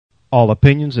All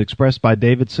opinions expressed by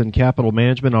Davidson Capital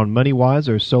Management on MoneyWise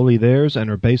are solely theirs and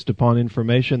are based upon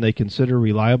information they consider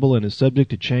reliable and is subject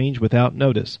to change without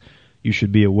notice. You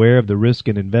should be aware of the risk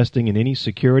in investing in any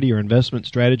security or investment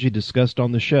strategy discussed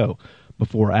on the show.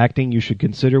 Before acting, you should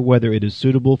consider whether it is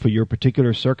suitable for your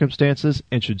particular circumstances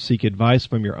and should seek advice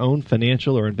from your own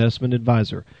financial or investment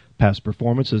advisor. Past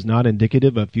performance is not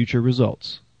indicative of future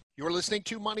results. You're listening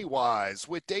to MoneyWise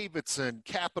with Davidson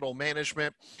Capital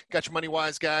Management. Got your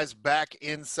MoneyWise guys back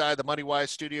inside the MoneyWise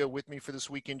studio with me for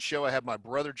this weekend show. I have my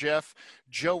brother Jeff,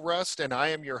 Joe Rust, and I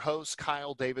am your host,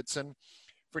 Kyle Davidson.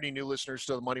 For any new listeners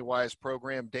to the MoneyWise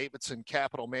program, Davidson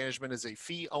Capital Management is a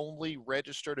fee-only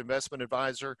registered investment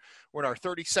advisor. We're in our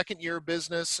 32nd year of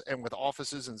business, and with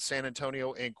offices in San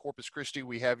Antonio and Corpus Christi,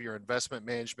 we have your investment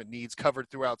management needs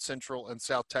covered throughout Central and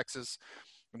South Texas.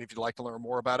 And if you'd like to learn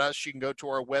more about us, you can go to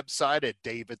our website at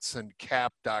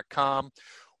davidsoncap.com.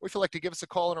 Or if you'd like to give us a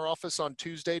call in our office on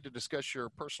Tuesday to discuss your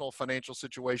personal financial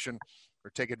situation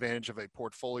or take advantage of a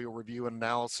portfolio review and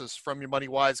analysis from your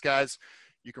MoneyWise guys,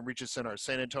 you can reach us in our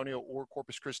San Antonio or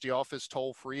Corpus Christi office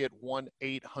toll free at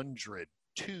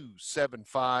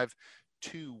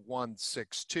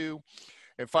 1-800-275-2162.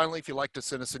 And finally, if you'd like to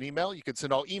send us an email, you can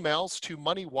send all emails to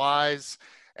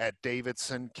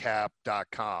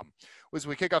moneywise@davidsoncap.com. As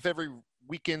we kick off every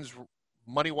weekend's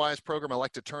MoneyWise program, I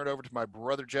like to turn it over to my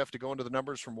brother Jeff to go into the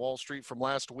numbers from Wall Street from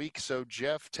last week. So,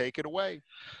 Jeff, take it away.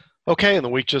 Okay, in the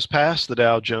week just passed, the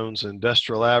Dow Jones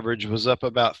Industrial Average was up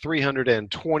about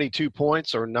 322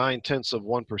 points, or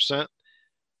 0.9%.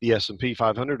 The S&P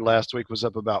 500 last week was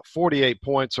up about 48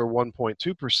 points, or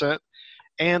 1.2%.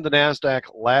 And the NASDAQ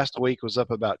last week was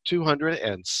up about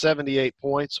 278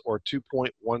 points, or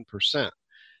 2.1%.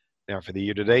 Now, for the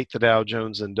year-to-date, the Dow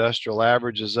Jones Industrial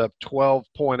Average is up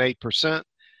 12.8%.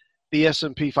 The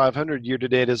S&P 500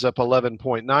 year-to-date is up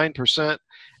 11.9%.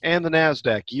 And the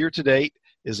NASDAQ year-to-date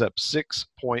is up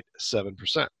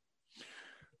 6.7%.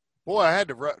 Boy, I had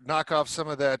to knock off some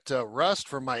of that rust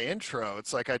from my intro.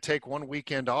 It's like I take one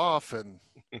weekend off and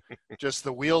just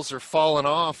the wheels are falling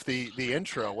off the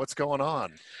intro. What's going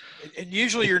on? And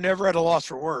usually you're never at a loss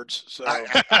for words. So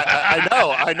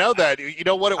I know that. You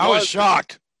know what it was? I was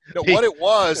shocked. You know, what it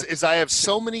was is I have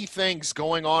so many things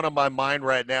going on in my mind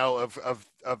right now of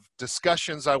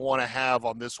discussions I want to have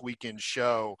on this weekend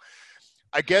show.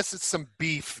 I guess it's some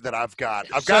beef that I've got.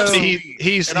 I've got some beef.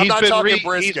 He's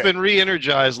been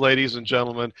re-energized, ladies and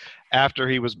gentlemen, after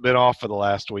he was been off for the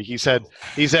last week. He's had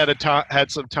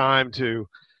some time to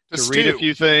read a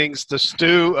few things, to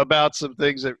stew about some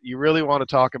things that you really want to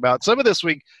talk about. Some of this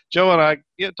week, Joe and I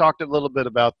talked a little bit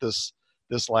about this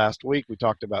last week. We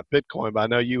talked about Bitcoin, but I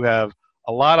know you have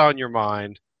a lot on your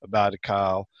mind about it,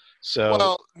 Kyle. So,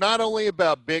 well, not only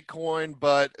about Bitcoin,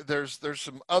 but there's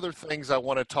some other things I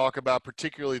want to talk about,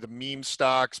 particularly the meme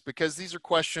stocks, because these are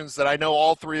questions that I know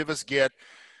all three of us get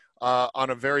on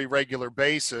a very regular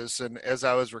basis. And as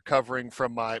I was recovering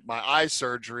from my eye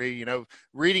surgery,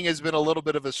 reading has been a little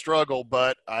bit of a struggle,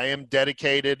 but I am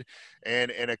dedicated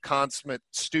and a consummate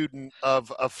student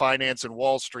of finance and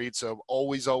Wall Street, so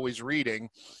always reading.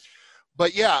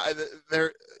 But yeah,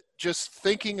 they're just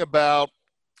thinking about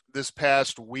this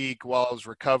past week while I was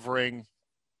recovering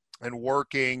and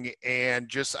working, and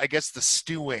just, I guess, the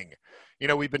stewing.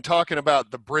 We've been talking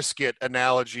about the brisket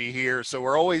analogy here, so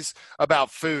we're always about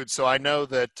food. So I know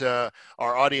that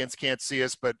our audience can't see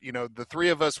us, but the three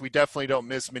of us, we definitely don't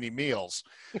miss many meals.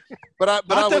 But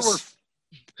we're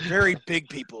very big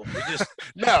people. We just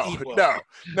no.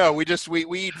 We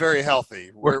eat very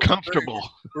healthy. We're comfortable.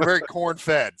 We're very corn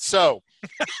fed. So.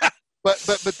 But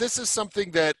this is something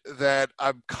that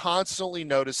I'm constantly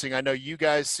noticing. I know you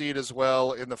guys see it as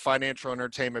well in the financial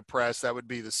entertainment press. That would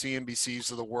be the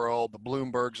CNBCs of the world, the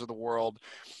Bloombergs of the world.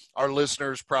 Our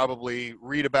listeners probably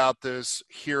read about this,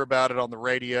 hear about it on the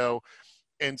radio,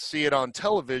 and see it on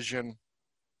television.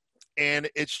 And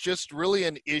it's just really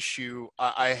an issue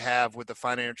I have with the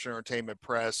financial entertainment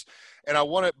press. And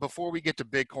before we get to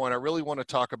Bitcoin, I really want to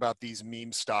talk about these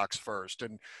meme stocks first.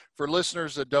 And for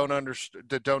listeners that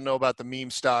don't know about the meme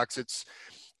stocks, it's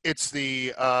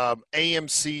the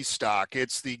AMC stock,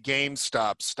 it's the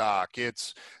GameStop stock,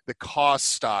 it's the Cost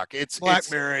stock, it's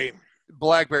BlackBerry.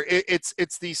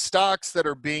 It's these stocks that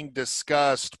are being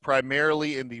discussed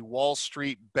primarily in the Wall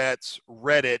Street Bets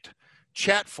Reddit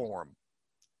chat forum.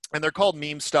 And they're called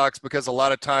meme stocks because a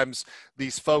lot of times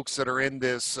these folks that are in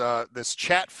this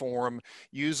chat forum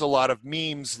use a lot of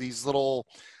memes, these little,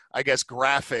 I guess,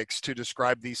 graphics to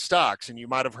describe these stocks. And you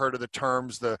might have heard of the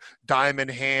terms, the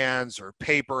diamond hands or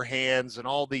paper hands, and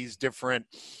all these different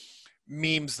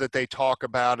memes that they talk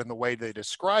about and the way they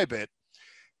describe it.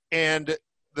 And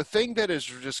the thing that has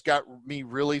just got me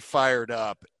really fired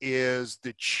up is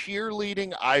the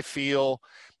cheerleading I feel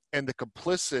and the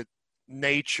complicit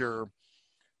nature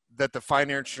that the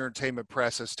financial entertainment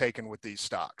press has taken with these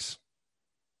stocks.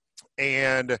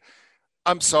 And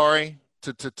I'm sorry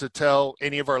to tell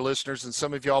any of our listeners, and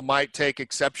some of y'all might take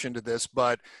exception to this,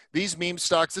 but these meme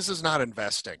stocks, this is not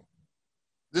investing.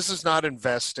 This is not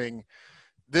investing.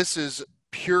 This is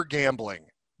pure gambling,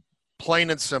 plain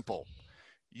and simple.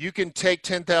 You can take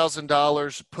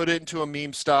 $10,000, put it into a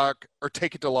meme stock, or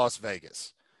take it to Las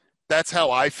Vegas. That's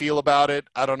how I feel about it.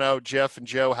 I don't know, Jeff and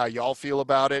Joe, how y'all feel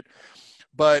about it.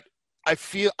 But I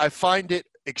find it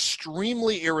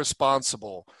extremely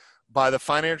irresponsible by the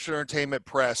financial entertainment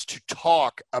press to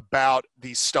talk about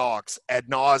these stocks ad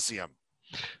nauseum.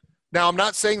 Now, I'm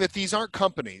not saying that these aren't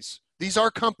companies. These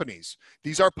are companies.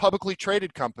 These are publicly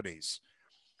traded companies.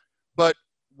 But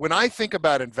when I think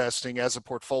about investing as a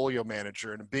portfolio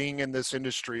manager and being in this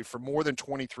industry for more than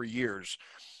 23 years,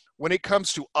 when it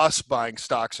comes to us buying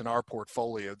stocks in our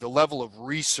portfolio, the level of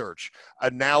research,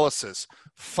 analysis,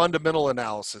 fundamental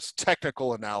analysis,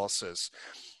 technical analysis,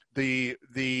 the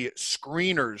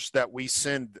screeners that we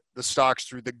send the stocks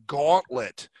through, the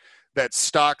gauntlet that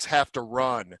stocks have to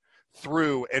run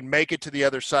through and make it to the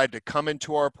other side to come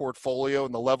into our portfolio,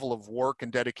 and the level of work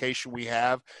and dedication we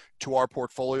have to our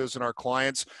portfolios and our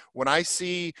clients. When I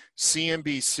see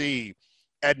CNBC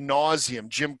ad nauseum,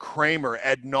 Jim Cramer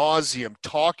ad nauseum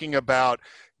talking about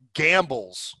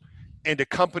gambles into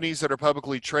companies that are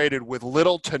publicly traded with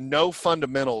little to no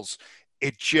fundamentals,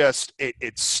 it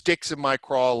sticks in my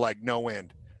craw like no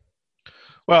end.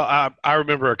 Well, I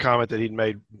remember a comment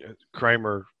that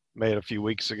Kramer made a few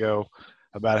weeks ago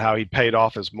about how he paid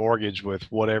off his mortgage with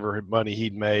whatever money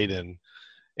he'd made in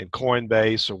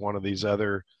Coinbase or one of these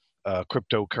other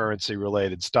cryptocurrency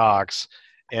related stocks.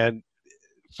 And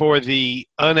for the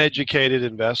uneducated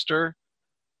investor,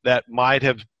 that might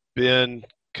have been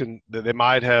they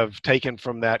might have taken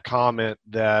from that comment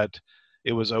that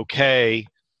it was okay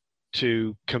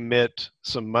to commit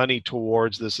some money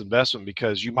towards this investment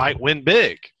because you might win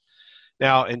big.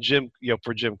 Now, and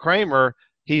for Jim Cramer,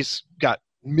 he's got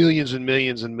millions and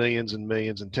millions and millions and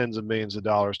millions and tens of millions of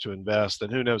dollars to invest,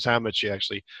 and who knows how much he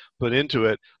actually put into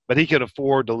it, but he can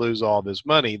afford to lose all this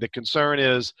money. The concern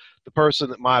is the person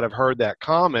that might have heard that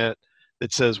comment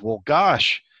that says, well,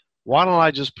 gosh, why don't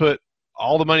I just put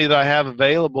all the money that I have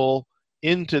available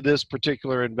into this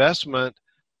particular investment,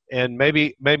 and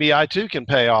maybe I too can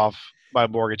pay off my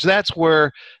mortgage. That's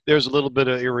where there's a little bit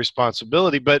of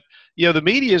irresponsibility. But the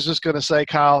media is just going to say,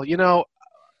 Kyle,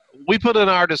 we put in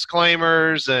our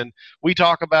disclaimers and we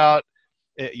talk about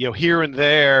here and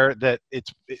there that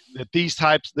this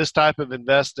type of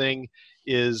investing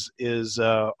is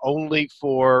only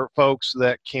for folks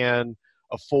that can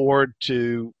afford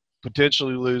to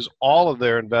potentially lose all of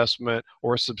their investment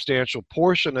or a substantial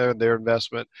portion of their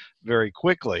investment very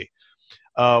quickly.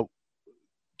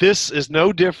 This is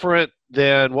no different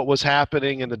than what was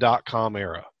happening in the dot-com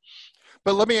era.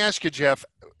 But let me ask you, Jeff,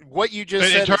 what you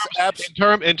just said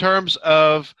in terms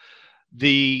of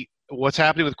what's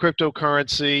happening with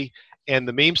cryptocurrency and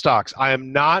the meme stocks. I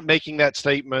am not making that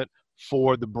statement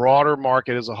for the broader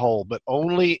market as a whole, but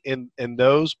only in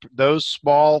those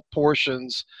small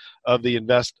portions of the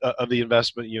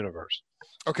investment universe.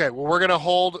 Okay, well, we're going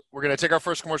to take our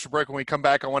first commercial break. When we come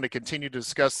back, I want to continue to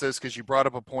discuss this because you brought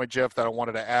up a point, Jeff, that I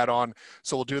wanted to add on.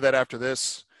 So we'll do that after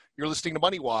this. You're listening to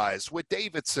Money Wise with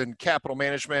Davidson Capital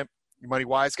Management. Your Money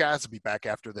Wise guys will be back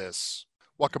after this.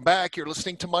 Welcome back. You're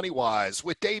listening to Money Wise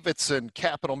with Davidson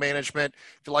Capital Management.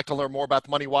 If you'd like to learn more about the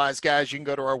Money Wise guys, you can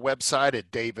go to our website at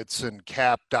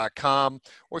davidsoncap.com,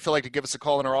 or if you'd like to give us a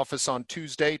call in our office on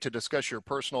Tuesday to discuss your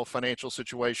personal financial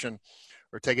situation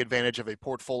or take advantage of a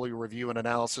portfolio review and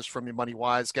analysis from your Money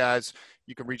Wise guys,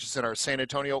 you can reach us in our San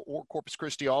Antonio or Corpus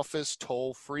Christi office,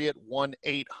 toll free at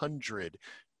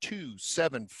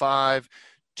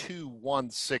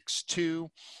 1-800-275-2162.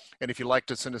 And if you'd like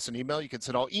to send us an email, you can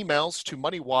send all emails to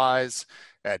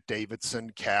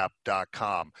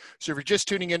moneywise@davidsoncap.com. So if you're just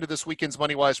tuning into this weekend's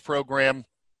MoneyWise program,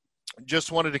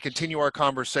 just wanted to continue our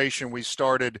conversation we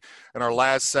started in our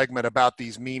last segment about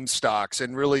these meme stocks,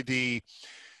 and really the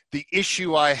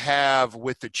issue I have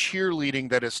with the cheerleading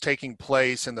that is taking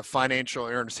place in the financial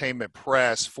entertainment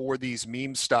press for these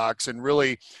meme stocks. And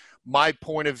really my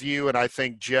point of view, and I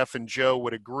think Jeff and Joe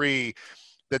would agree,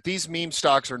 that these meme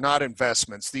stocks are not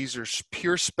investments. These are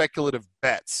pure speculative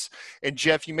bets. And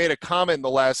Jeff, you made a comment in the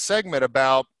last segment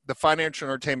about the financial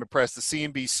entertainment press, the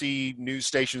CNBC news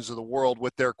stations of the world,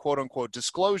 with their quote unquote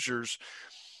disclosures,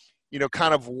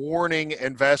 kind of warning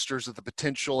investors of the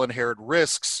potential inherent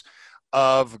risks.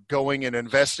 of going and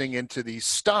investing into these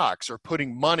stocks or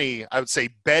putting money, I would say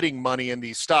betting money in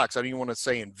these stocks. I don't even want to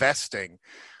say investing.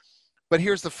 But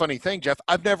here's the funny thing, Jeff.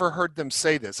 I've never heard them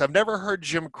say this. I've never heard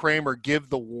Jim Cramer give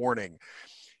the warning.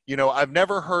 I've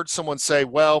never heard someone say,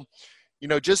 well,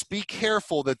 just be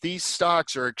careful that these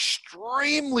stocks are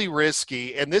extremely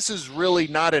risky, and this is really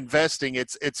not investing.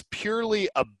 It's purely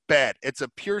a bet. It's a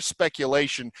pure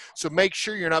speculation. So make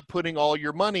sure you're not putting all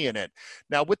your money in it.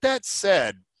 Now, with that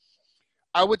said,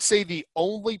 I would say the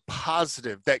only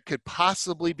positive that could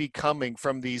possibly be coming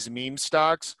from these meme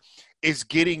stocks is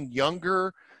getting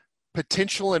younger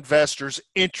potential investors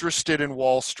interested in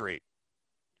Wall Street.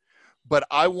 But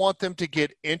I want them to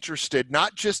get interested,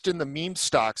 not just in the meme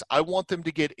stocks. I want them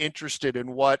to get interested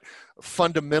in what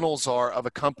fundamentals are of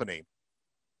a company,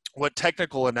 what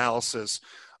technical analysis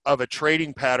of a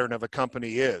trading pattern of a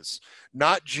company is,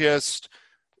 not just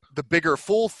the bigger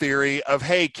fool theory of,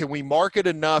 hey, can we market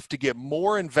enough to get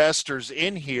more investors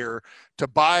in here to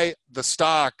buy the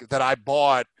stock that I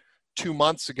bought 2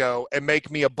 months ago and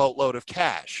make me a boatload of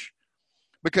cash?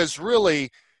 Because really,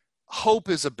 hope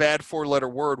is a bad four-letter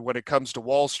word when it comes to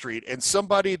Wall Street. And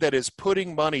somebody that is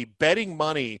putting money, betting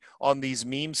money on these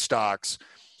meme stocks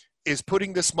is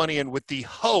putting this money in with the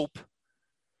hope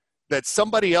that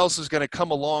somebody else is going to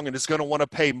come along and is going to want to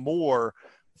pay more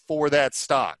for that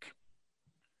stock.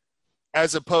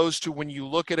 As opposed to when you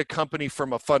look at a company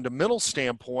from a fundamental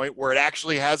standpoint where it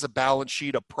actually has a balance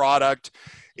sheet, a product,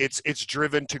 it's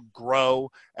driven to grow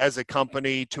as a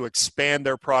company, to expand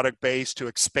their product base, to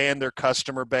expand their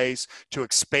customer base, to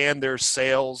expand their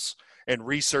sales and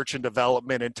research and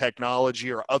development and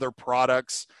technology or other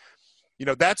products.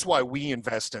 That's why we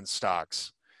invest in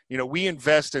stocks. We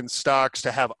invest in stocks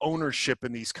to have ownership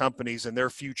in these companies and their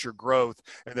future growth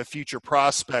and the future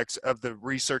prospects of the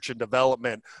research and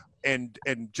development and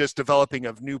just developing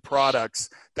of new products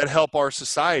that help our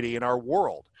society and our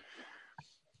world.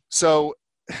 So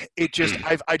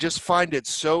I just find it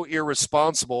so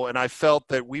irresponsible, and I felt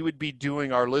that we would be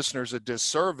doing our listeners a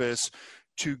disservice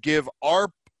to give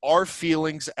our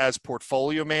feelings as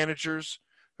portfolio managers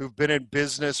who've been in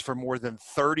business for more than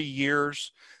 30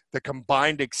 years, the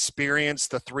combined experience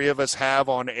the three of us have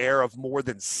on air of more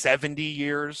than 70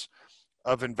 years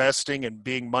of investing and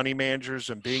being money managers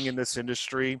and being in this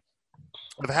industry,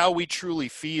 of how we truly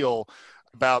feel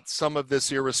about some of this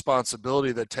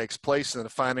irresponsibility that takes place in the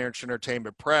financial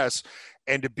entertainment press,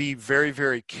 and to be very,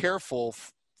 very careful,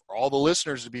 for all the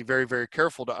listeners to be very, very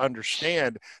careful to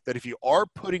understand that if you are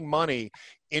putting money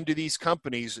into these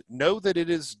companies, know that it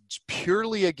is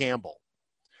purely a gamble.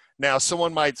 Now,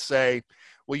 someone might say,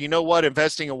 well, you know what,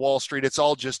 investing in Wall Street, it's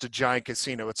all just a giant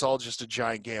casino. It's all just a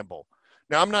giant gamble.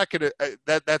 Now, I'm not going to,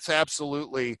 that's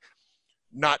absolutely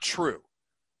not true.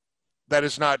 That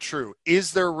is not true.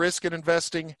 Is there risk in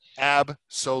investing?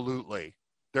 Absolutely.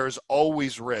 There's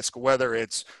always risk, whether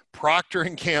it's Procter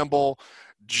 & Gamble,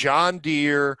 John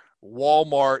Deere,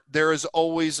 Walmart, there is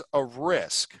always a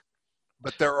risk,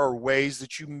 but there are ways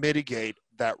that you mitigate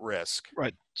that risk.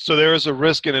 Right. So there is a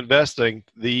risk in investing.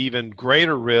 The even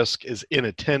greater risk is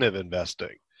inattentive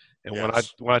investing. And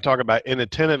Yes. when I talk about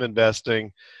inattentive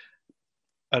investing,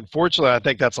 unfortunately, I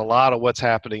think that's a lot of what's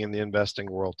happening in the investing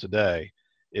world today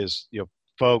is,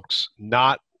 folks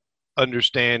not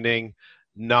understanding,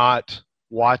 not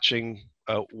watching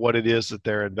what it is that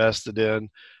they're invested in,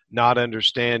 not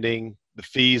understanding the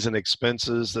fees and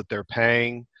expenses that they're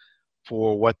paying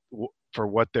for what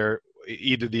they're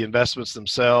either the investments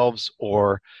themselves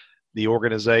or the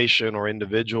organization or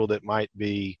individual that might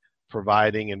be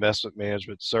providing investment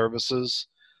management services.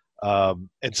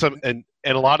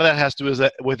 And a lot of that has to do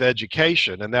with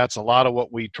education, and that's a lot of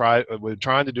what we're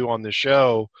trying to do on this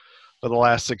show for the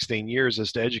last 16 years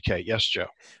is to educate. Yes, Joe.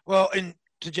 Well, and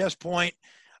to Jeff's point,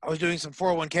 I was doing some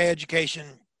 401k education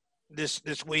this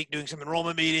week, doing some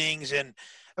enrollment meetings, and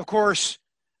of course,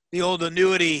 the old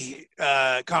annuity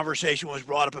conversation was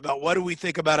brought up about what do we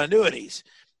think about annuities.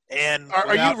 And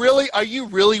Are you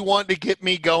really wanting to get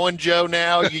me going, Joe?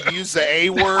 Now you use the A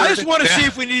word. I just want to see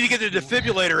if we need to get the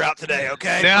defibrillator out today.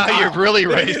 Okay. Now you've really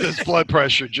raised his blood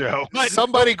pressure, Joe.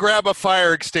 Somebody grab a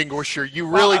fire extinguisher. You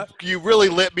really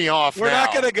lit me off. We're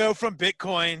not going to go from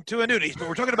Bitcoin to annuities, but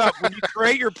we're talking about when you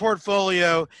create your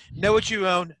portfolio, know what you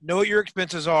own, know what your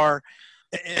expenses are.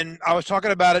 And I was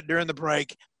talking about it during the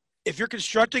break. If you're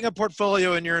constructing a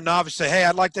portfolio and you're a novice, say, hey,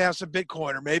 I'd like to have some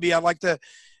Bitcoin, or maybe I'd like to,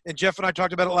 and Jeff and I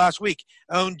talked about it last week,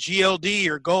 own GLD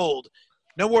or gold,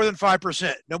 no more than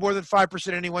 5%. No more than 5%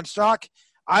 in any one stock.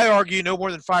 I argue no more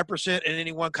than 5% in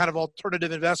any one kind of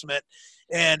alternative investment.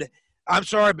 And I'm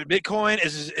sorry, but Bitcoin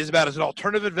is about as an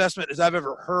alternative investment as I've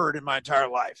ever heard in my entire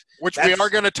life. Which we are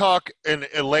going to talk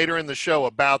later in the show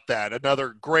about that.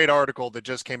 Another great article that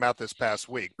just came out this past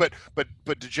week. But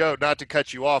Joe, not to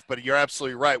cut you off, but you're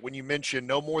absolutely right when you mentioned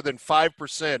no more than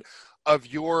 5% of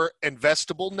your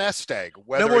investable nest egg.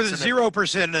 No more than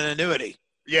 0% in an annuity.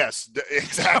 Yes,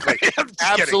 exactly.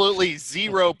 Absolutely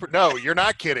zero. No, you're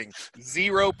not kidding.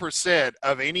 0%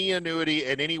 of any annuity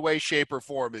in any way, shape, or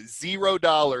form.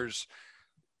 $0.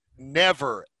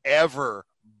 Never, ever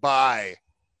buy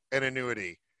an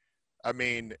annuity. I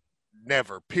mean,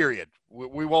 never, period.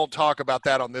 We won't talk about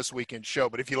that on this weekend show,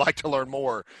 but if you'd like to learn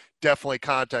more, definitely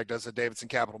contact us at Davidson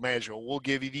Capital Management. We'll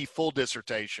give you the full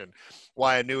dissertation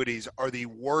why annuities are the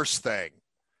worst thing,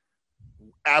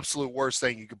 absolute worst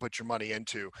thing you could put your money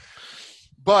into.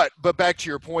 But back to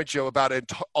your point, Joe, about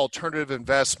alternative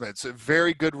investments, a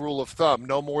very good rule of thumb,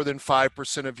 no more than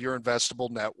 5% of your investable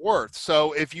net worth.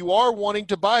 So if you are wanting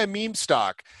to buy a meme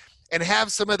stock and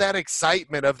have some of that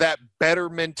excitement of that better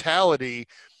mentality,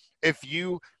 if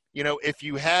you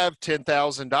have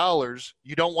 $10,000,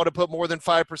 you don't want to put more than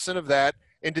 5% of that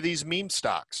into these meme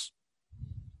stocks,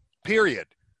 period.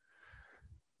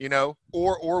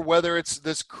 Or whether it's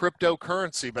this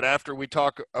cryptocurrency. But after we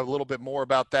talk a little bit more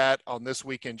about that on this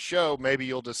weekend show, maybe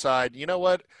you'll decide, you know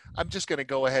what, I'm just going to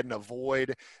go ahead and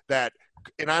avoid that.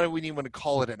 And I don't even want to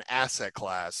call it an asset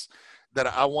class, that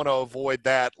I want to avoid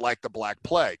that like the Black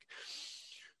Plague.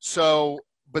 So,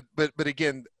 but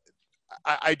again,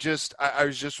 I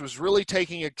was really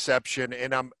taking exception,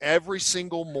 and every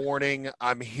single morning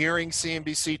I'm hearing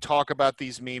CNBC talk about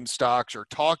these meme stocks or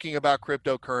talking about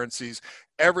cryptocurrencies.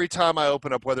 Every time I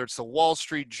open up, whether it's the Wall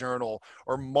Street Journal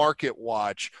or Market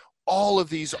Watch, all of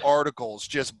these articles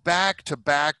just back to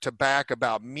back to back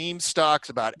about meme stocks,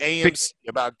 about AMC,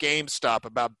 about GameStop,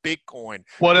 about Bitcoin.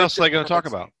 What else are they going to talk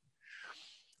about?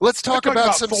 Let's talk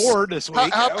about some Ford this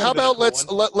week. How about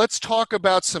let's talk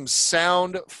about some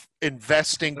sound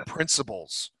investing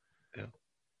principles.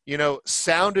 Yeah.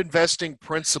 Sound investing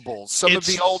principles. Some of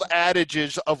the old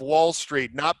adages of Wall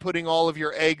Street, not putting all of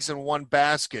your eggs in one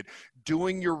basket,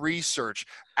 doing your research,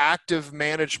 active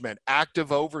management,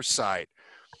 active oversight.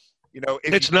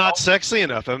 It's not sexy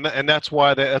enough, and that's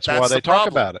why they talk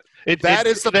about it. That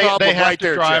is the problem. They have right to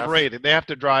there, drive Jeff. rating. They have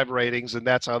to drive ratings, and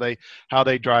that's how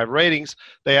they drive ratings.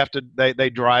 They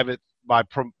drive it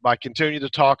by continuing to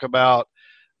talk about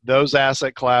those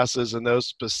asset classes and those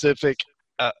specific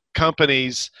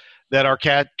companies that are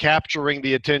capturing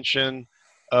the attention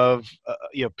of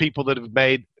people that have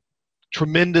made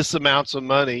tremendous amounts of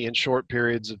money in short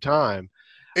periods of time.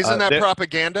 Isn't that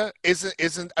propaganda?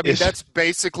 That's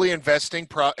basically investing.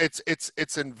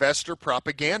 It's investor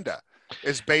propaganda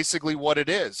is basically what it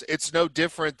is. It's no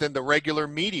different than the regular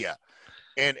media,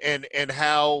 and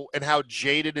how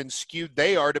jaded and skewed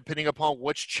they are depending upon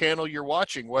which channel you're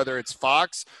watching, whether it's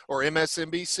Fox or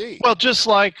MSNBC. Well, just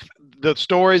like the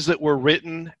stories that were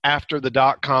written after the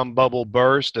dot-com bubble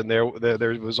burst, and there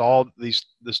was all these.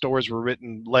 The stories were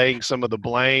written laying some of the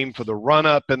blame for the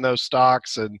run-up in those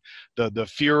stocks and the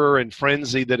furor and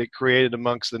frenzy that it created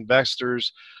amongst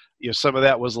investors. Some of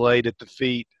that was laid at the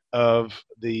feet of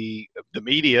the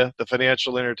media, the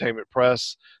financial entertainment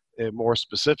press, more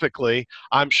specifically.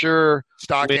 I'm sure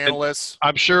analysts.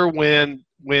 I'm sure when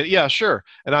yeah, sure,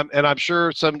 and I'm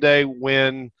sure someday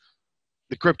when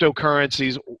the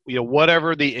cryptocurrencies,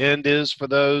 whatever the end is for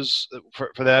those,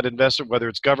 for that investor, whether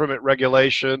it's government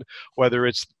regulation, whether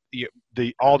it's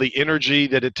all the energy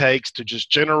that it takes to just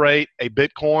generate a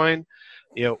Bitcoin,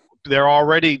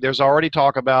 there's already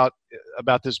talk about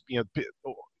this,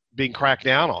 being cracked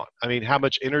down on. I mean, how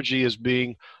much energy is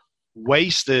being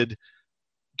wasted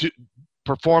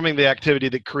performing the activity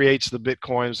that creates the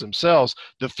Bitcoins themselves.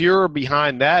 The furor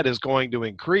behind that is going to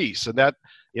increase, and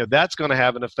that's going to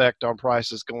have an effect on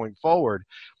prices going forward.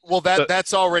 Well,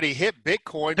 that's already hit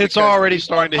Bitcoin. It's already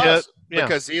starting to hit. Yeah.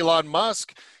 Because Elon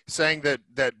Musk saying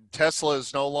that Tesla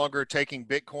is no longer taking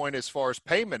Bitcoin as far as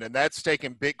payment, and that's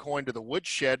taken Bitcoin to the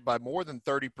woodshed by more than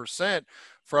 30%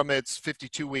 from its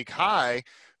 52-week high,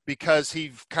 because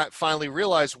he finally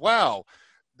realized, wow,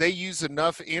 they use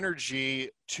enough energy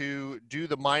to do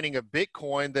the mining of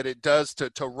Bitcoin that it does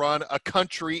to run a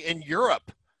country in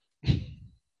Europe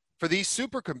for these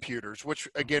supercomputers, which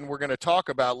again we're going to talk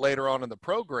about later on in the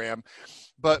program.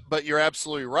 But you're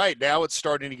absolutely right. Now it's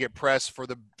starting to get pressed for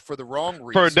the wrong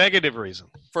reason. For a negative reason.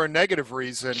 For a negative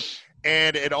reason.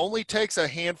 And it only takes a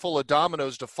handful of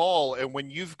dominoes to fall. And when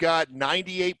you've got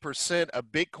 98% of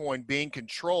Bitcoin being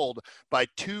controlled by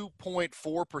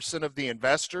 2.4% of the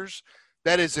investors,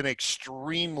 that is an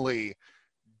extremely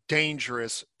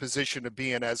dangerous position to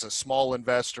be in as a small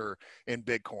investor in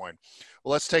Bitcoin.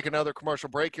 Well, let's take another commercial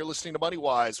break. You're listening to Money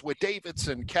Wise with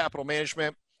Davidson Capital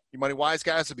Management. You Money Wise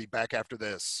guys will be back after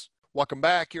this. Welcome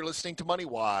back. You're listening to Money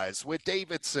Wise with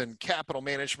Davidson Capital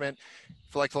Management.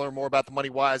 If you'd like to learn more about the Money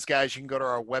Wise guys, you can go to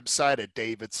our website at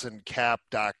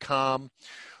davidsoncap.com.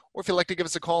 Or if you'd like to give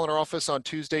us a call in our office on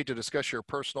Tuesday to discuss your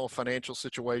personal financial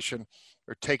situation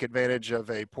or take advantage of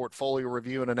a portfolio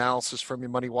review and analysis from your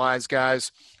Money Wise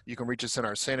guys, you can reach us in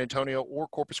our San Antonio or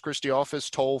Corpus Christi office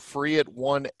toll free at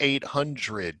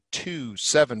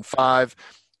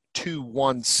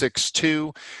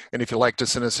 1-800-275-2162. And if you'd like to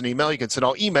send us an email, you can send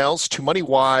all emails to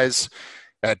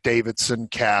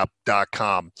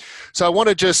moneywise@davidsoncap.com. So I want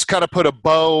to just kind of put a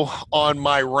bow on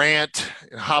my rant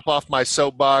and hop off my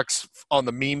soapbox on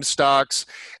the meme stocks.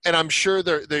 And I'm sure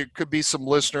there could be some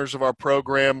listeners of our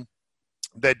program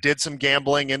that did some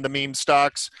gambling in the meme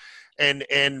stocks and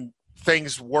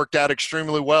things worked out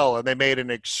extremely well and they made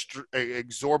an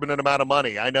exorbitant amount of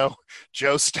money. I know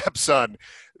Joe's stepson,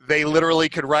 they literally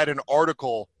could write an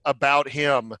article about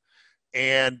him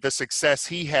and the success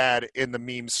he had in the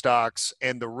meme stocks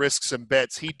and the risks and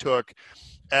bets he took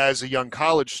as a young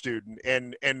college student.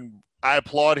 And I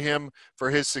applaud him for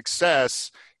his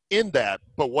success in that.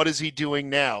 But what is he doing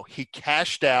now? He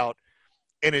cashed out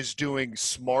and is doing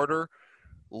smarter,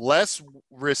 less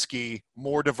risky,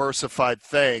 more diversified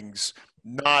things,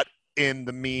 not in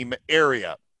the meme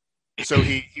area. So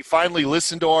he finally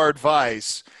listened to our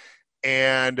advice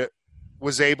and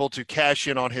was able to cash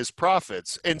in on his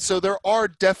profits. And so there are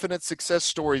definite success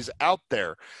stories out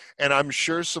there. And I'm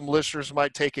sure some listeners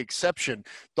might take exception.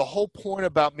 The whole point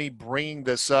about me bringing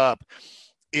this up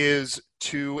is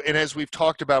to, and as we've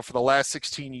talked about for the last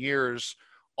 16 years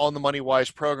on the Money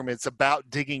Wise program, it's about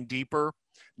digging deeper,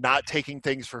 not taking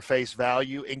things for face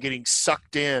value and getting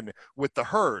sucked in with the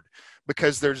herd,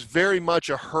 because there's very much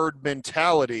a herd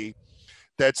mentality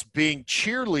that's being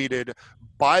cheerleaded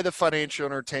by the financial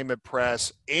entertainment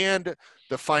press and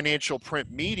the financial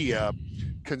print media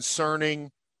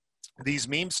concerning these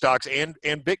meme stocks and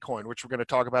Bitcoin, which we're going to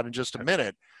talk about in just a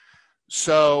minute.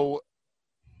 So,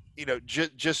 you know,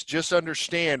 just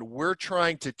understand, we're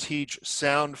trying to teach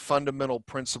sound fundamental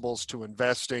principles to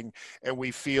investing, and we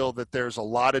feel that there's a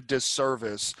lot of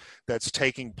disservice that's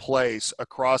taking place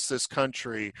across this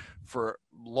country for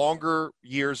longer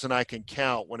years than I can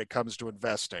count when it comes to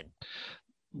investing.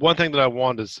 One thing that I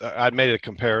wanted is, I made a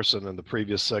comparison in the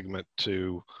previous segment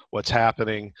to what's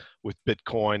happening with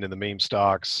Bitcoin and the meme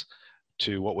stocks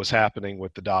to what was happening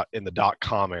with in the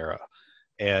dot-com era.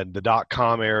 And the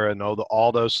dot-com era and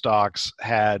all those stocks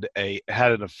had an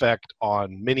effect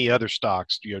on many other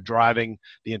stocks, you know, driving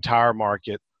the entire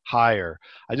market higher.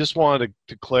 I just wanted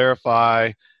to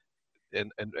clarify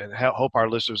and hope our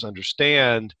listeners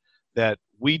understand that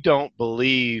we don't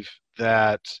believe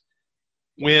that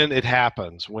when it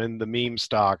happens, when the meme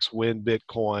stocks, when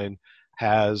Bitcoin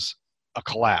has a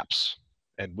collapse,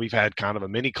 and we've had kind of a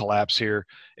mini collapse here,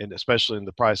 and especially in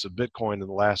the price of Bitcoin in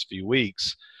the last few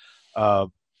weeks,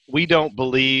 we don't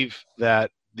believe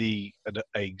that a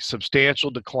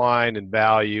substantial decline in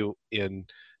value in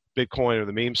Bitcoin or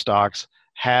the meme stocks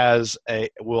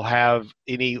will have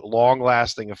any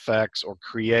long-lasting effects or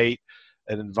create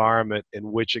an environment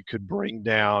in which it could bring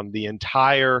down the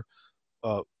entire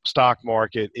stock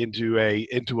market into a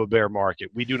bear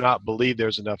market. We do not believe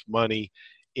there's enough money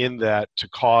in that to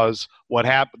cause what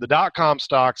happened. The dot-com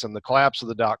stocks and the collapse of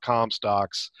the dot-com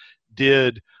stocks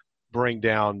did bring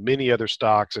down many other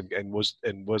stocks and was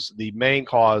the main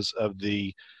cause of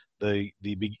the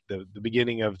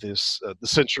beginning of this the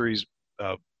century's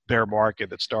bear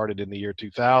market that started in the year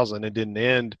 2000 and didn't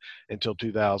end until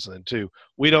 2002.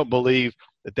 We don't believe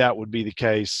that would be the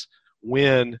case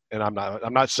when, and I'm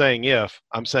not saying if,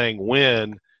 I'm saying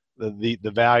when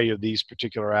the value of these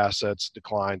particular assets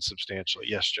declines substantially.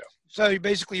 Yes, Joe. So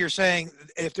basically you're saying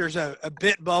if there's a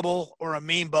bit bubble or a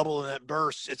meme bubble and it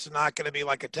bursts, it's not going to be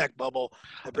like a tech bubble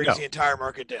that brings the entire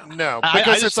market down. No,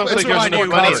 because I just don't think there's enough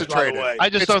concentrated. I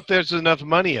just don't think there's enough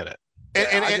money in it.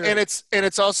 And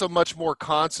it's also much more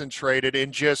concentrated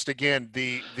in just, again,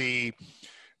 the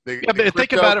but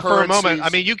think about it for a moment. I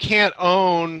mean, you can't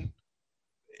own,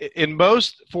 in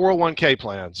most 401k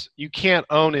plans, you can't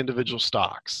own individual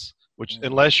stocks, which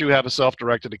unless you have a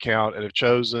self-directed account and have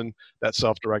chosen that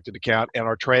self-directed account and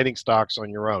are trading stocks on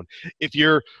your own. If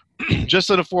you're just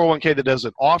in a 401k that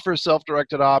doesn't offer a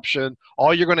self-directed option,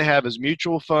 all you're going to have is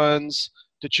mutual funds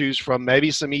to choose from, maybe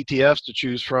some ETFs to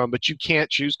choose from, but you can't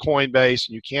choose Coinbase,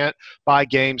 and you can't buy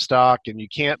GameStop, and you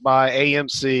can't buy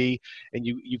AMC, and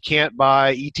you can't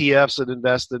buy ETFs that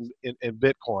invest in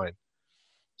Bitcoin.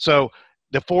 So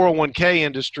the 401k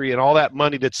industry and all that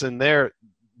money that's in there,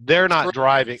 they're not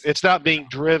driving. It's not being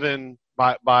driven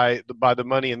by the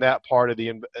money in that part of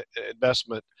the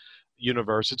investment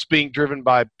universe. It's being driven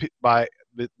by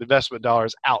the investment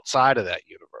dollars outside of that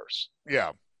universe.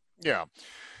 Yeah.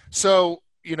 So,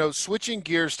 switching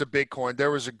gears to Bitcoin,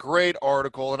 there was a great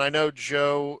article, and I know,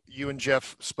 Joe, you and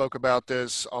Jeff spoke about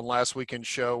this on last weekend's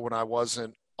show when I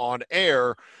wasn't on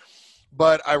air,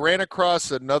 but I ran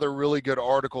across another really good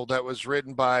article that was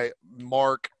written by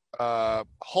Mark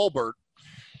Hulbert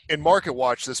in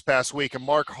MarketWatch this past week. And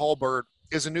Mark Hulbert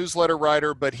is a newsletter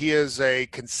writer, but he is a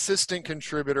consistent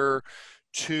contributor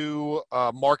to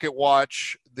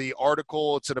MarketWatch. The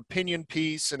article, it's an opinion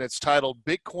piece, and it's titled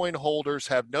 "Bitcoin Holders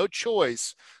Have No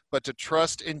Choice But to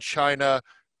Trust in China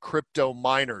Crypto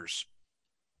Miners."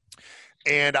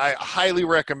 And I highly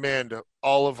recommend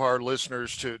all of our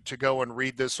listeners to go and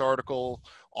read this article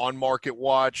on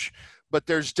MarketWatch. But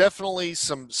there's definitely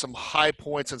some high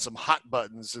points and some hot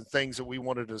buttons and things that we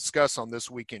wanted to discuss on this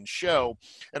weekend show.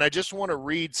 And I just want to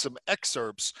read some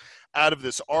excerpts out of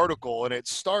this article. And it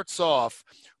starts off,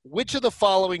 which of the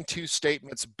following two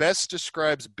statements best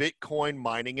describes Bitcoin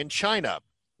mining in China?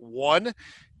 1,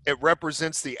 it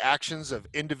represents the actions of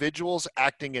individuals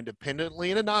acting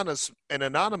independently and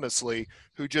anonymously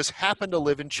who just happen to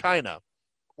live in China.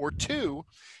 Or 2,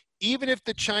 even if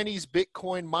the Chinese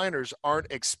Bitcoin miners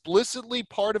aren't explicitly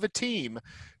part of a team,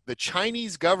 the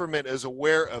Chinese government is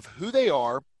aware of who they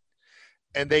are,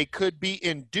 and they could be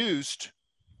induced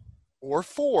or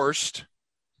forced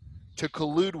to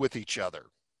collude with each other.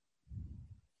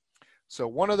 So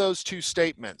one of those two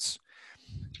statements.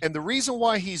 And the reason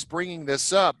why he's bringing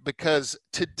this up, because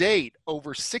to date,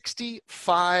 over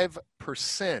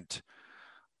 65%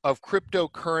 of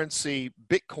cryptocurrency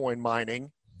Bitcoin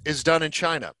mining is done in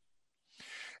China.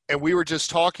 And we were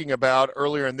just talking about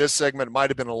earlier in this segment, it might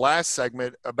have been the last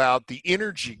segment, about the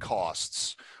energy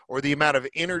costs or the amount of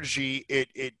energy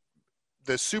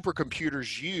the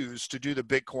supercomputers use to do the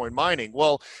Bitcoin mining.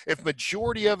 Well, if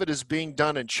majority of it is being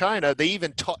done in China, they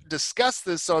even discussed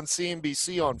this on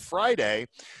CNBC on Friday,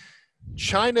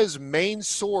 China's main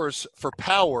source for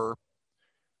power,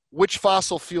 which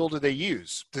fossil fuel do they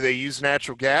use? Do they use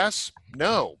natural gas?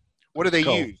 No. What do they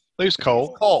use? They use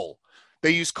coal. They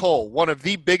use coal, one of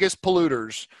the biggest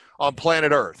polluters on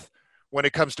planet Earth when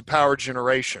it comes to power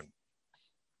generation.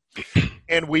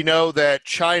 And we know that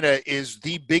China is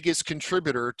the biggest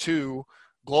contributor to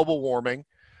global warming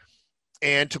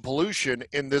and to pollution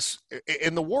in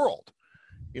the world,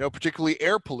 particularly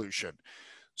air pollution.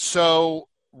 So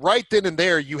right then and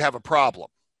there, you have a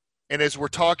problem. And as we're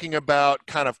talking about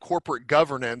kind of corporate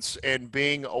governance and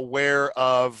being aware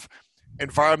of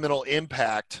environmental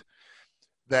impact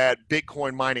that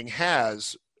Bitcoin mining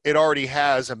has, it already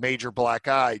has a major black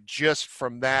eye just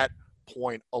from that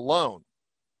point alone.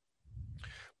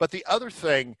 But the other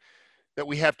thing that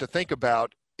we have to think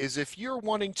about is if you're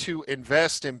wanting to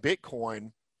invest in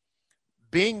Bitcoin,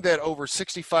 being that over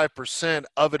 65%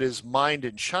 of it is mined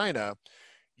in China,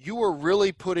 you are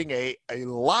really putting a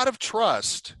lot of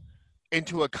trust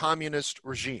into a communist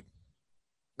regime.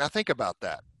 Now think about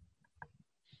that.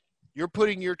 You're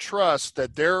putting your trust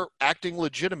that they're acting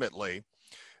legitimately,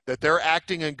 that they're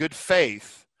acting in good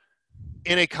faith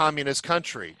in a communist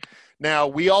country. Now,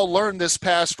 we all learned this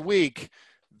past week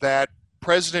that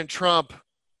President Trump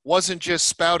wasn't just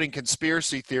spouting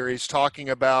conspiracy theories talking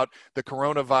about the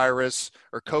coronavirus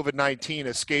or COVID-19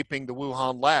 escaping the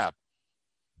Wuhan lab.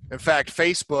 In fact,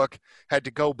 Facebook had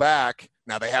to go back.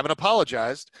 Now, they haven't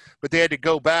apologized, but they had to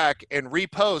go back and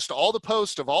repost all the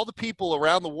posts of all the people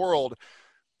around the world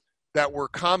that were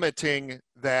commenting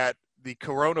that the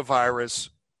coronavirus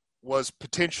was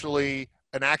potentially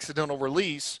an accidental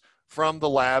release from the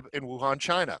lab in Wuhan,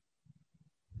 China.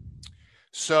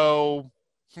 So,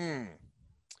 the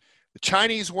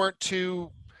Chinese weren't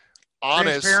too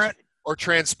honest or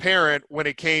transparent when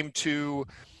it came to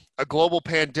a global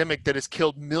pandemic that has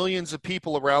killed millions of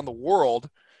people around the world.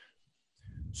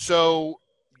 So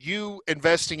you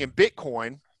investing in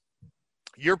Bitcoin,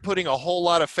 you're putting a whole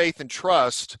lot of faith and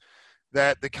trust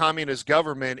that the communist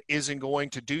government isn't going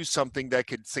to do something that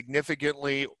could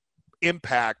significantly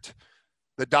impact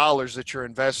the dollars that you're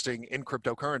investing in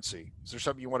cryptocurrency. Is there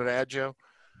something you wanted to add, Joe?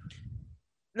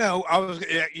 No,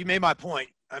 you made my point.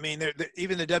 I mean,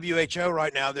 even the WHO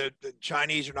right now, the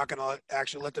Chinese are not going to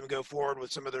actually let them go forward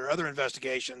with some of their other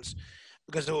investigations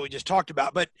because of what we just talked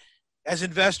about. But as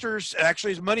investors,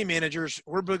 actually as money managers,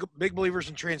 we're big believers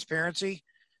in transparency.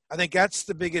 I think that's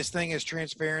the biggest thing is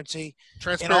transparency.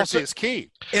 Transparency is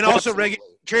key. And also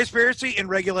transparency and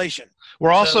regulation.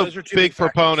 We're also those are two big big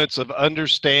factors. proponents of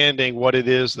understanding what it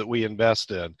is that we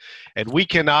invest in. And we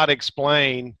cannot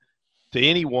explain to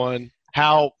anyone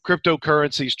how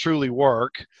cryptocurrencies truly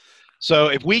work. So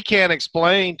if we can't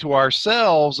explain to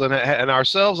ourselves and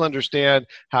ourselves understand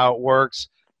how it works,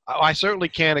 I certainly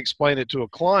can't explain it to a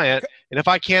client. And if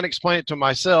I can't explain it to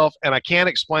myself and I can't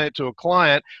explain it to a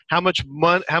client, how much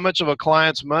of a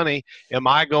client's money am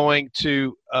I going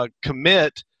to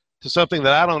commit to something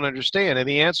that I don't understand? And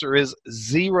the answer is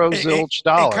zilch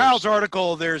dollars. In Kyle's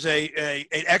article, there's an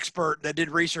expert that did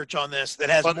research on this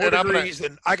that has more degrees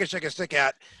than I can shake a stick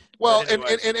at. Well,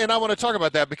 and I want to talk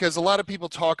about that because a lot of people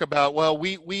talk about, well,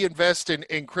 we invest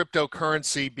in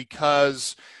cryptocurrency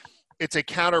because it's a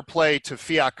counterplay to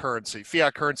fiat currency.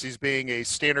 Fiat currencies being a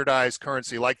standardized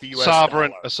currency like the U.S. dollar.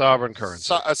 A sovereign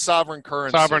currency. A sovereign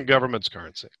currency. Sovereign government's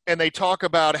currency. And they talk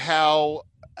about how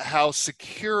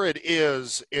secure it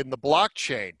is in the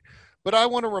blockchain. But I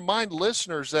want to remind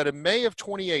listeners that in May of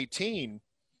 2018,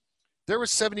 there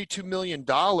was $72 million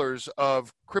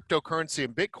of cryptocurrency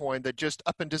and Bitcoin that just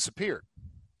up and disappeared.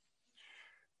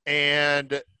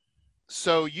 And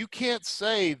so you can't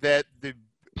say that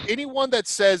anyone that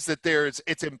says that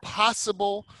it's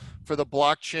impossible for the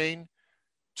blockchain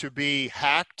to be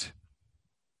hacked,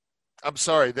 I'm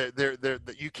sorry,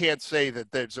 that you can't say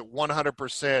that there's a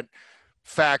 100%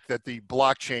 fact that the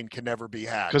blockchain can never be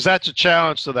hacked. Because that's a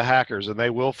challenge to the hackers, and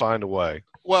they will find a way.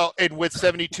 Well, and with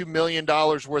 $72 million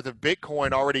worth of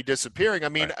Bitcoin already disappearing, I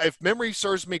mean, right. If memory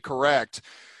serves me correct,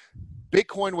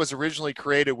 Bitcoin was originally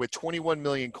created with 21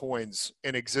 million coins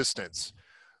in existence.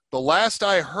 The last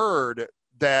I heard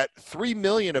that 3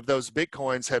 million of those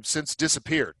Bitcoins have since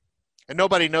disappeared, and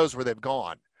nobody knows where they've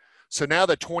gone. So now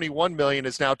that 21 million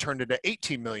is now turned into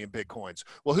 18 million Bitcoins.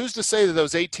 Well, who's to say that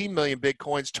those 18 million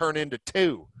Bitcoins turn into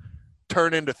 3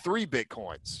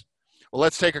 Bitcoins? Well,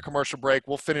 let's take a commercial break.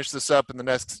 We'll finish this up in the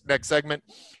next segment.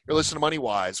 You're listening to Money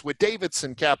Wise with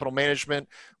Davidson Capital Management.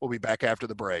 We'll be back after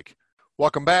the break.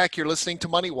 Welcome back. You're listening to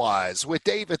Money Wise with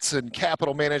Davidson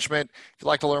Capital Management. If you'd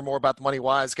like to learn more about the Money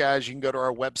Wise guys, you can go to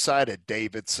our website at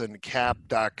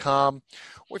davidsoncap.com.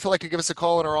 Or if you'd like to give us a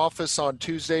call in our office on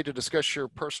Tuesday to discuss your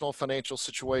personal financial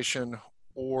situation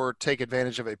or take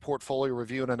advantage of a portfolio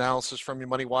review and analysis from your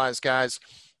Money Wise guys,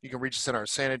 you can reach us in our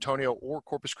San Antonio or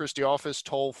Corpus Christi office,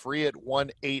 toll free at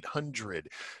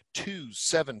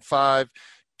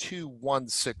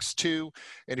 1-800-275-2162.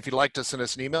 And if you'd like to send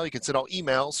us an email, you can send all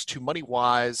emails to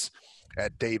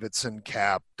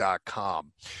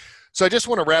moneywise@davidsoncap.com. So I just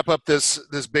want to wrap up this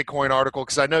Bitcoin article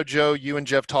because I know, Joe, you and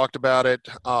Jeff talked about it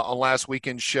on last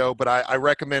weekend's show, but I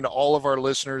recommend all of our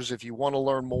listeners, if you want to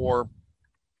learn more,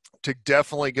 to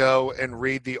definitely go and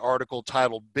read the article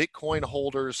titled "Bitcoin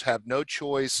Holders Have No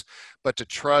Choice But to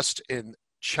Trust in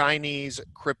Chinese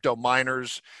Crypto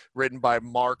Miners," written by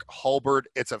Mark Hulbert.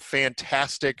 It's a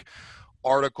fantastic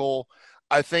article.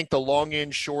 I think the long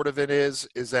and short of it is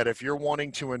that if you're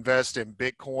wanting to invest in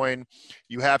Bitcoin,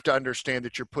 you have to understand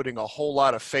that you're putting a whole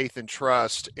lot of faith and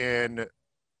trust in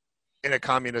a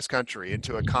communist country,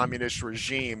 into a communist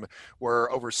regime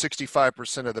where over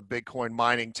 65% of the Bitcoin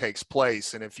mining takes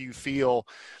place. And if you feel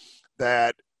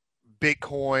that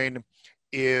Bitcoin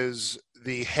is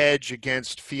the hedge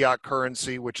against fiat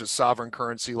currency, which is sovereign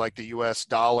currency like the US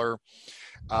dollar,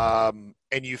 and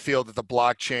you feel that the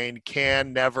blockchain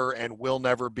can never and will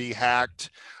never be hacked,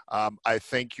 I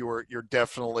think you're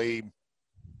definitely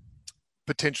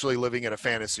potentially living in a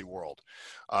fantasy world,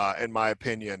 in my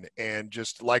opinion. And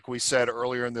just like we said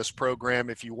earlier in this program,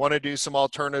 if you want to do some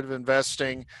alternative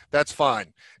investing, that's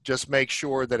fine. Just make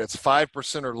sure that it's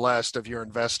 5% or less of your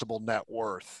investable net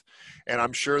worth. And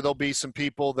I'm sure there'll be some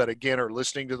people that, again, are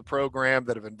listening to the program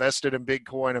that have invested in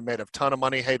Bitcoin and made a ton of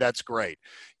money. Hey, that's great.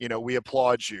 You know, we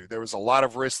applaud you. There was a lot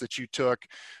of risk that you took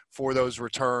for those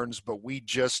returns, but we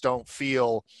just don't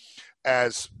feel,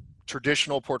 as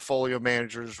traditional portfolio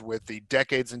managers with the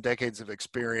decades and decades of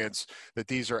experience, that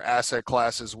these are asset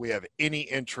classes we have any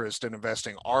interest in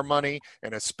investing our money,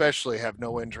 and especially have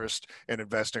no interest in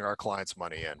investing our clients'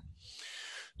 money in.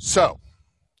 So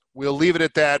we'll leave it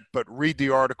at that, but read the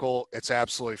article. It's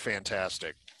absolutely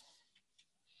fantastic.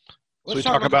 Let's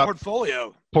talk about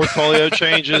portfolio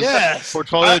changes. Yes.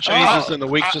 Portfolio changes in the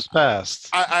week just passed.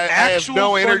 I have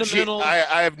no energy.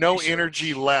 I have no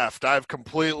energy left. I've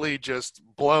completely just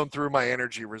blown through my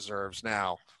energy reserves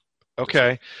now.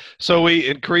 Okay. So we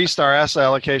increased our asset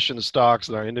allocation to stocks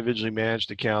and our individually managed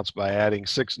accounts by adding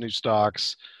 6 new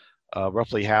stocks,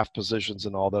 roughly half positions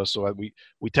in all those. So we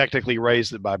technically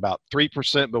raised it by about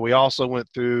 3%, but we also went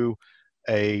through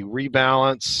a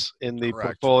rebalance in the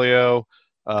portfolio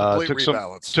Complete Took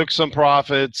rebalance. took some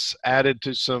profits, added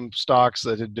to some stocks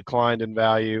that had declined in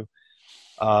value.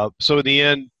 So in the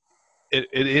end, it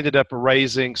ended up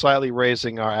slightly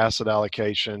raising our asset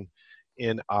allocation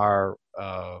in our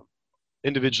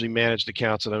individually managed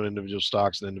accounts and own individual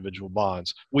stocks and individual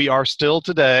bonds. We are still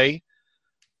today,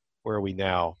 where are we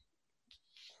now?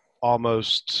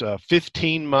 Almost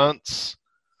 15 months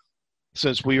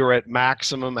since we were at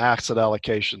maximum asset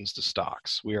allocations to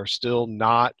stocks. We are still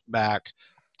not back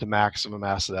to maximum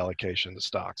asset allocation to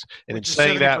stocks. And Which in is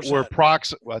saying 70%. that, we're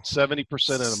approximately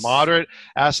 70% in a moderate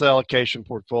asset allocation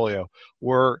portfolio.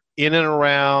 We're in and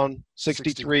around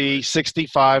 63,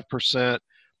 65%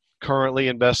 currently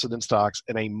invested in stocks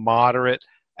in a moderate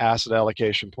asset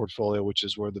allocation portfolio, which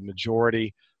is where the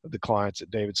majority of the clients at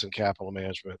Davidson Capital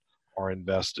Management are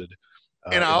invested.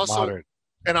 And I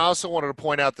also wanted to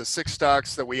point out the 6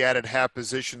 stocks that we added half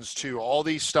positions to. All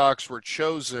these stocks were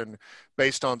chosen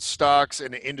based on stocks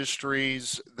and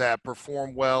industries that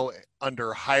perform well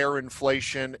under higher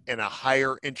inflation and a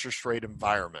higher interest rate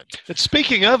environment. And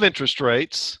speaking of interest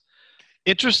rates,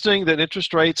 interesting that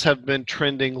interest rates have been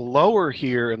trending lower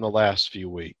here in the last few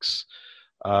weeks.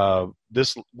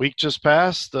 This week just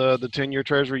passed, the 10-year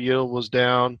Treasury yield was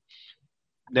down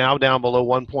below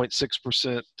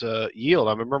 1.6% yield.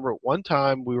 I remember at one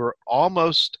time we were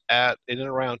almost at in and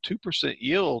around 2%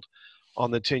 yield on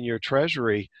the 10-year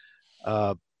Treasury.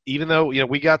 Even though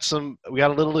we got a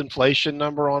little inflation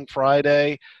number on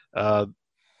Friday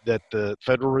that the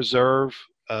Federal Reserve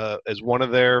as one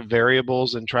of their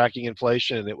variables in tracking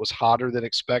inflation, and it was hotter than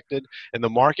expected, and the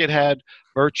market had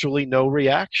virtually no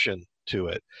reaction to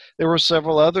it. There were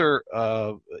several other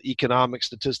economic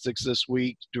statistics this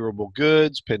week: durable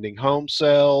goods, pending home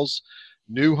sales,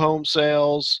 new home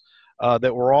sales,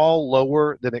 that were all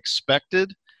lower than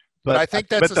expected. But I think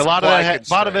that's a lot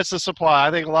of it's a supply.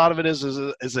 I think a lot of it is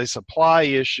a supply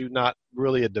issue, not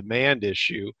really a demand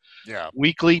issue. Yeah.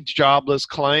 Weekly jobless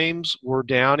claims were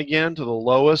down again to the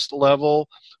lowest level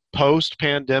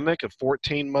post-pandemic, a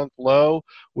 14-month low,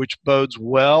 which bodes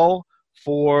well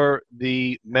for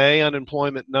the May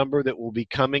unemployment number that will be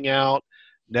coming out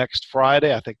next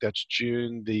Friday. I think that's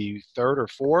June the 3rd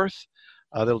or 4th.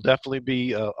 There'll definitely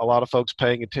be a lot of folks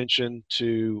paying attention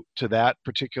to that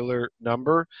particular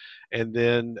number, and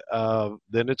then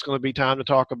it's going to be time to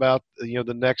talk about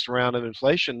the next round of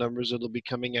inflation numbers that'll be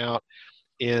coming out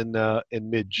in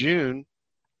mid-June.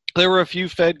 There were a few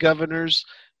Fed governors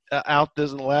out there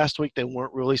in the last week. They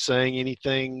weren't really saying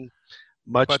anything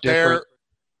much different.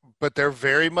 But they're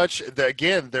very much,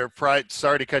 again,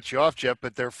 sorry to cut you off, Jeff,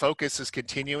 but their focus is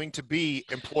continuing to be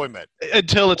employment.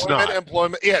 Until it's not.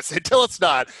 Employment, yes, until it's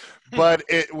not. But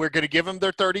we're going to give them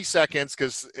their 30 seconds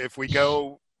because if we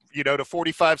go, to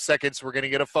 45 seconds, we're going to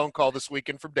get a phone call this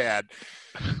weekend from Dad.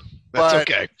 That's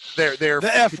okay. They're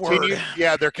the F word.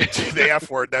 Yeah, the F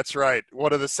word. That's right.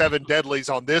 One of the 7 deadlies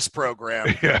on this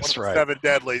program. That's right. 7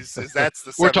 deadlies. That's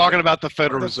the. We're talking about the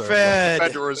Federal Reserve.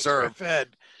 Federal Reserve.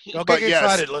 Fed. Don't get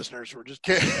excited, listeners. We're just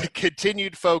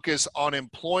continued focus on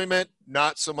employment,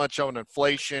 not so much on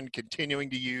inflation.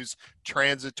 Continuing to use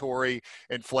transitory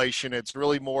inflation. It's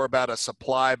really more about a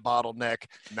supply bottleneck,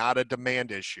 not a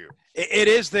demand issue. It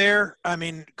is there. I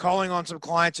mean, calling on some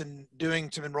clients and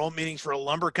doing some enrollment meetings for a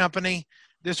lumber company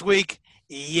this week.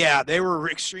 Yeah, they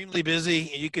were extremely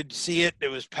busy. You could see it. It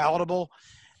was palatable.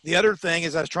 The other thing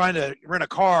is I was trying to rent a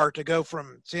car to go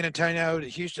from San Antonio to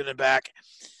Houston and back.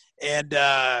 And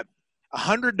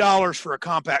 $100 for a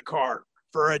compact car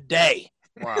for a day.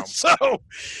 Wow. So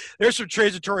there's some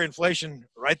transitory inflation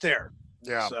right there.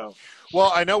 Yeah. So,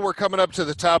 well, I know we're coming up to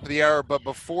the top of the hour, but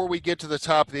before we get to the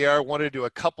top of the hour, I wanted to do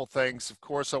a couple things. Of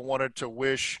course, I wanted to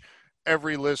wish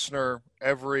every listener,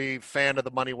 every fan of the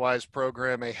MoneyWise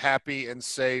program a happy and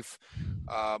safe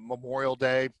Memorial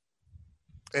Day.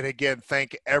 And again,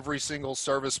 thank every single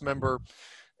service member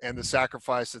and the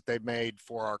sacrifice that they made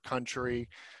for our country.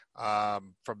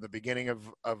 From the beginning of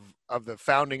the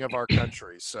founding of our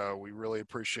country. So we really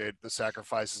appreciate the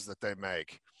sacrifices that they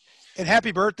make. And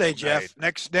happy birthday, Jeff.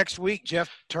 Next week, Jeff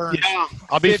turns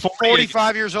I'll be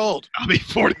 45 years old. I'll be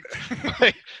 40.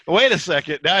 Wait a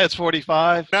second. Now it's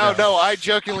 45. No, I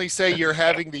jokingly say you're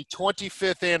having the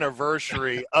 25th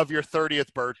anniversary of your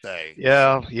 30th birthday.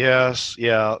 Yeah, yes,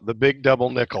 yeah. The big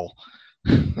double nickel.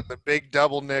 The big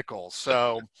double nickel.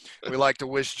 So we like to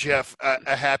wish Jeff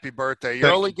a happy birthday.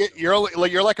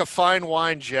 You're like a fine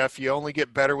wine, Jeff. You only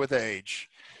get better with age.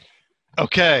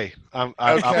 Okay.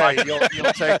 Okay,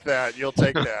 you'll take that. You'll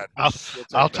take that.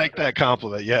 I'll take that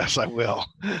compliment. Yes, I will.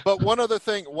 But one other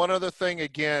thing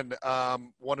again,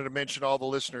 wanted to mention all the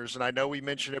listeners, and I know we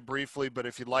mentioned it briefly, but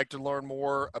if you'd like to learn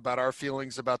more about our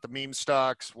feelings about the meme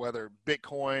stocks, whether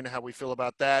Bitcoin, how we feel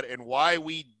about that, and why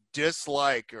we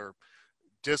dislike, I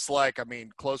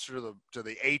mean, closer to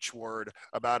the H word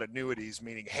about annuities,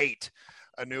 meaning hate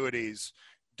annuities,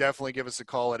 definitely give us a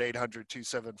call at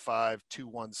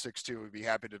 800-275-2162. We'd be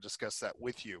happy to discuss that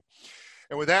with you.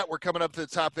 And with that, we're coming up to the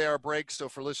top of the hour break. So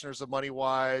for listeners of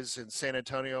MoneyWise in San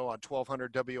Antonio on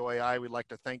 1200 WOAI, we'd like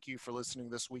to thank you for listening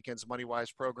to this weekend's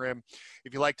MoneyWise program.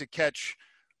 If you'd like to catch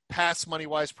past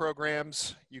MoneyWise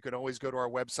programs, you can always go to our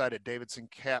website at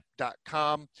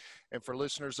davidsoncap.com. And for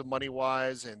listeners of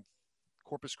MoneyWise and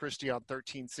Corpus Christi on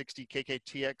 1360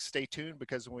 KKTX, stay tuned,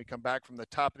 because when we come back from the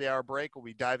top of the hour break, we'll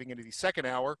be diving into the second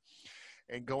hour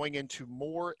and going into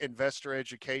more investor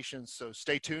education. So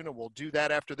stay tuned, and we'll do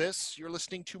that after this. You're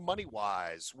listening to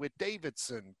MoneyWise with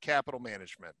Davidson Capital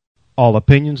Management. All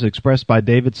opinions expressed by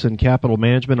Davidson Capital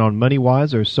Management on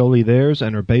MoneyWise are solely theirs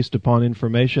and are based upon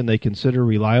information they consider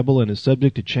reliable and is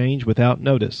subject to change without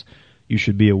notice. You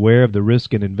should be aware of the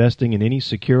risk in investing in any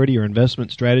security or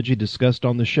investment strategy discussed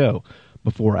on the show.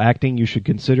 Before acting, you should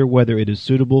consider whether it is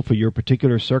suitable for your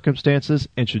particular circumstances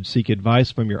and should seek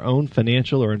advice from your own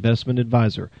financial or investment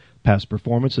advisor. Past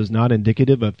performance is not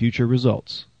indicative of future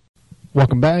results.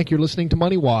 Welcome back. You're listening to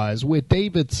MoneyWise with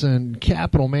Davidson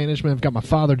Capital Management. I've got my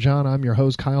father, John. I'm your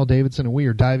host, Kyle Davidson, and we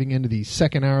are diving into the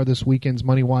second hour of this weekend's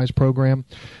MoneyWise program.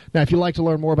 Now, if you'd like to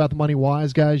learn more about the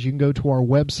MoneyWise guys, you can go to our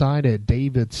website at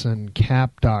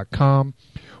davidsoncap.com.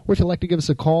 Or if you'd like to give us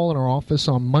a call in our office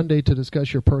on Monday to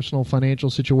discuss your personal financial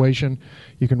situation,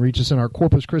 you can reach us in our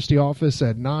Corpus Christi office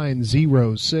at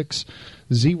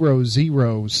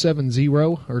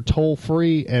 906-0070 or toll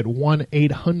free at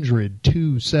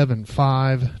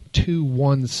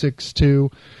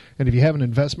 1-800-275-2162. And if you have an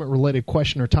investment-related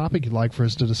question or topic you'd like for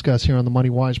us to discuss here on the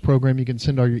MoneyWise program, you can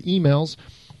send all your emails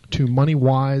to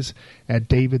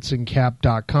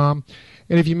moneywise@davidsoncap.com.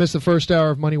 And if you missed the first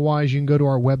hour of MoneyWise, you can go to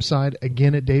our website,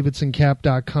 again at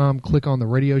davidsoncap.com, click on the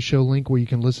radio show link where you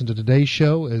can listen to today's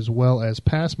show as well as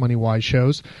past MoneyWise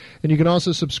shows. And you can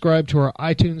also subscribe to our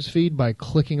iTunes feed by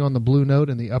clicking on the blue note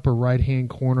in the upper right-hand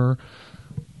corner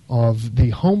of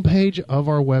the homepage of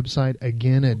our website,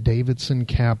 again at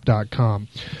davidsoncap.com.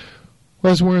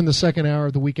 Well, as we're in the second hour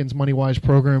of the weekend's MoneyWise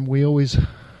program, we always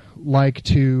like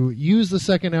to use the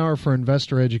second hour for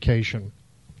investor education.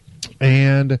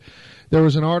 And there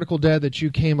was an article, Dad, that you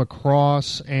came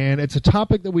across, and it's a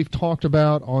topic that we've talked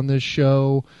about on this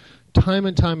show time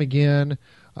and time again,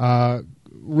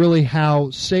 really how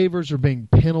savers are being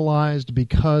penalized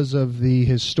because of the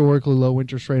historically low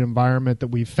interest rate environment that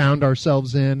we've found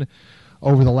ourselves in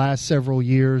over the last several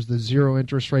years, the zero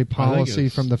interest rate policy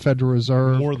from the Federal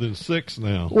Reserve. More than 6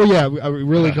 now. Well, yeah,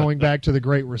 really going back to the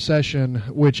Great Recession,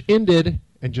 which ended,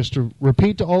 and just to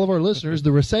repeat to all of our listeners,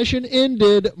 the recession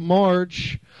ended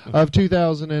March of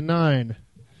 2009.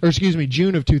 Or excuse me,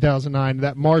 June of 2009.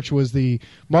 That March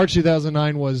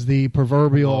 2009 was the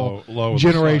proverbial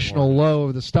generational low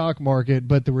of the stock market,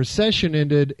 but the recession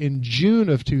ended in June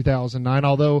of 2009,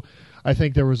 although I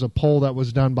think there was a poll that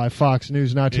was done by Fox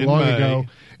News not too long ago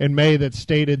in May that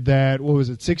stated that, what was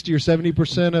it, 60 or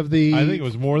 70% of the... I think it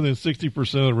was more than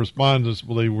 60% of respondents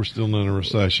believe we're still in a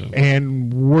recession.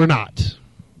 And we're not.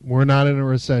 We're not in a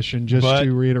recession, just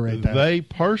to reiterate that. They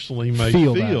personally may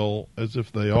feel as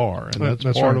if they are, and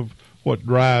that's part of what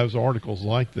drives articles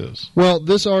like this. Well,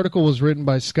 this article was written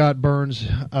by Scott Burns,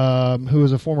 who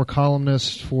is a former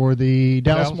columnist for the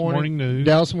Dallas Morning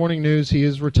News. He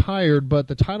is retired, but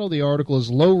the title of the article is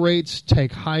Low Rates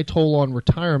Take High Toll on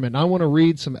Retirement. And I want to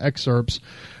read some excerpts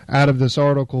out of this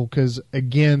article because,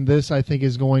 again, this I think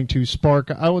is going to spark,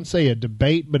 I wouldn't say a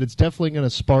debate, but it's definitely going to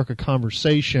spark a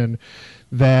conversation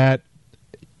that,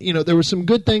 you know, there were some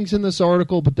good things in this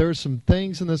article, but there are some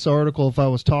things in this article, if I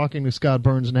was talking to Scott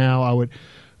Burns now,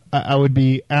 I would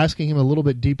be asking him a little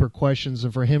bit deeper questions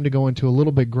and for him to go into a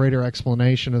little bit greater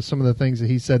explanation of some of the things that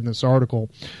he said in this article.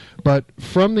 But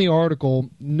from the article,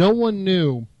 no one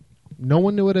knew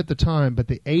it at the time, but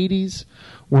the 80s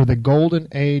were the golden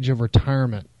age of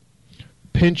retirement.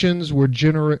 Pensions were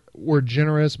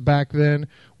generous back then.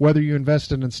 Whether you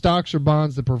invested in stocks or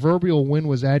bonds, the proverbial wind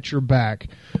was at your back.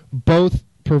 Both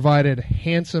provided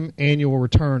handsome annual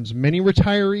returns. Many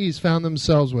retirees found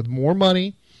themselves with more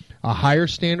money, a higher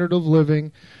standard of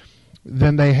living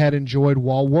than they had enjoyed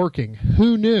while working.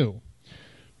 Who knew?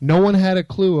 No one had a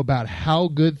clue about how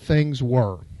good things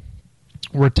were.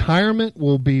 Retirement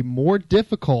will be more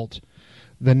difficult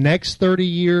the next 30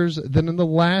 years than in the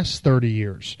last 30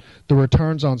 years. The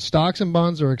returns on stocks and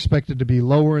bonds are expected to be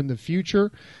lower in the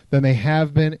future than they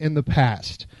have been in the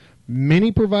past.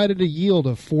 Many provided a yield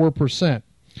of 4%,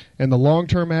 and the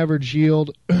long-term average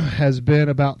yield has been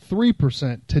about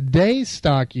 3%. Today's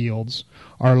stock yields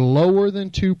are lower than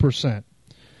 2%.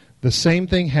 The same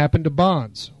thing happened to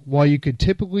bonds. While you could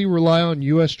typically rely on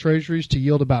U.S. Treasuries to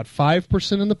yield about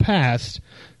 5% in the past,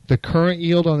 the current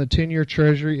yield on the 10-year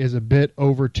Treasury is a bit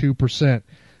over 2%.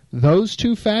 Those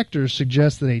two factors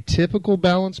suggest that a typical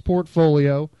balanced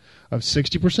portfolio of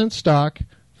 60% stock,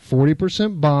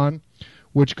 40% bond,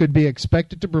 which could be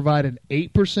expected to provide an 8%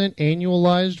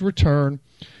 annualized return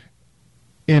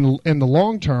in the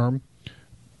long term,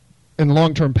 in the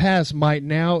long-term past, might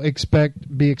now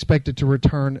be expected to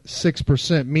return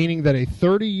 6%, meaning that a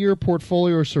 30-year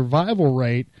portfolio survival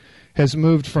rate has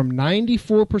moved from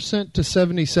 94% to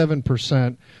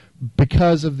 77%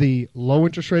 because of the low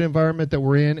interest rate environment that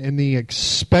we're in and the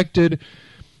expected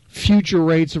future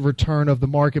rates of return of the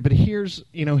market. But here's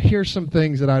some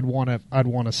things that I'd want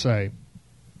to say.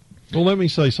 Well, let me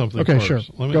say something first. Sure.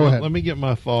 Go ahead. Let me get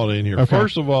my thought in here. Okay.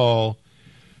 First of all,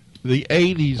 the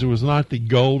 80s was not the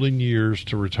golden years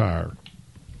to retire.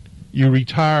 You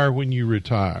retire when you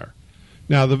retire.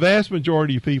 Now, the vast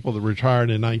majority of people that retired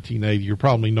in 1980 are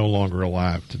probably no longer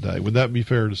alive today. Would that be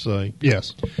fair to say?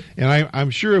 Yes. And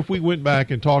I'm sure if we went back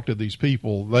and talked to these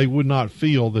people, they would not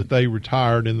feel that they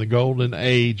retired in the golden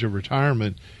age of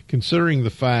retirement, considering the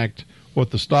fact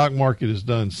what the stock market has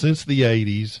done since the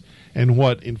 80s and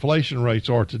what inflation rates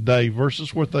are today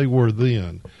versus what they were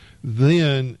then.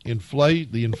 Then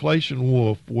the inflation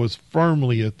wolf was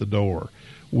firmly at the door.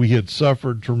 We had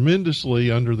suffered tremendously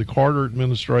under the Carter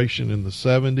administration in the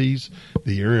 70s,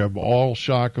 the Arab oil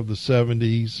shock of the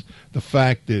 70s, the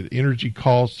fact that energy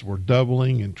costs were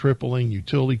doubling and tripling,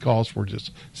 utility costs were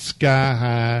just sky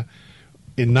high.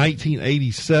 In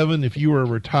 1987, if you were a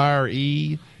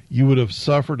retiree, you would have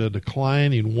suffered a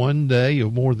decline in one day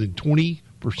of more than 20%.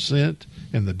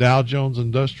 And the Dow Jones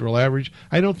Industrial Average.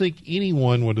 I don't think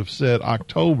anyone would have said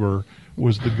October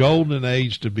was the golden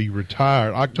age to be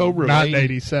retired. October of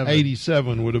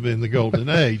 87 would have been the golden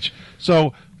age.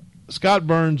 So Scott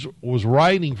Burns was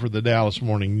writing for the Dallas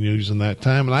Morning News in that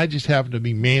time, and I just happened to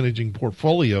be managing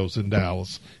portfolios in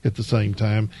Dallas at the same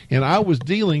time. And I was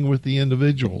dealing with the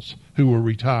individuals who were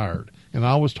retired, and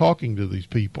I was talking to these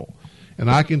people. And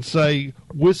I can say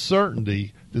with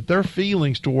certainty that their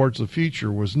feelings towards the future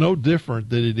was no different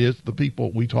than it is the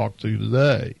people we talk to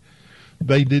today.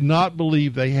 They did not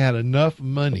believe they had enough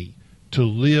money to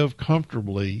live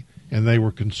comfortably, and they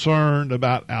were concerned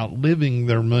about outliving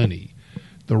their money.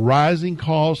 The rising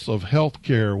costs of health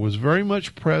care was very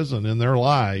much present in their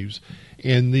lives,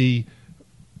 and we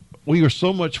are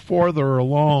so much farther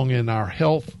along in our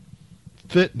health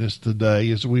fitness today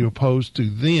as we opposed to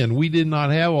then. We did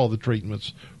not have all the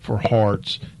treatments for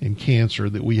hearts and cancer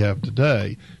that we have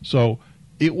today. So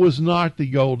it was not the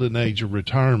golden age of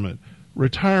retirement.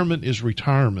 Retirement is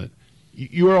retirement.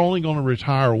 You are only going to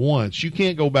retire once. You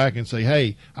can't go back and say,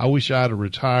 hey, I wish I'd have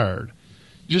retired.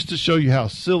 Just to show you how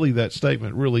silly that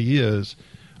statement really is,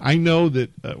 I know that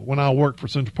when I worked for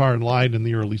Central Power and Light in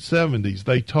the early 70s,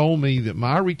 they told me that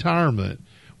my retirement,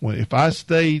 if I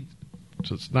stayed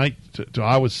till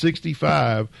I was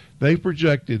 65, they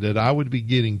projected that I would be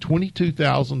getting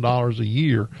 $22,000 a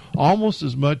year, almost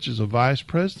as much as a vice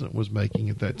president was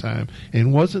making at that time.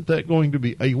 And wasn't that going to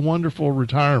be a wonderful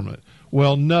retirement?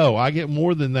 Well, no, I get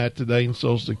more than that today in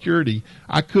Social Security.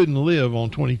 I couldn't live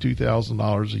on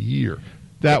 $22,000 a year.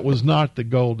 That was not the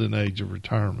golden age of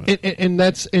retirement. And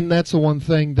that's the one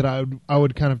thing that I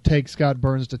would kind of take Scott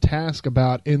Burns to task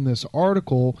about in this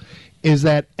article, is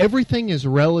that everything is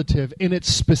relative in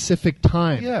its specific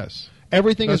time. Yes.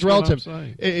 Everything That's is relative. What I'm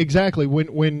saying. Exactly.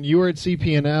 When you were at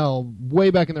CP&L way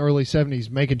back in the early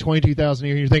 70s making $22,000 a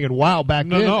year, you're thinking, wow, back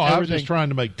then. No, I was just trying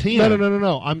to make 10.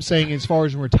 No. I'm saying as far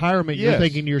as in retirement, yes. You're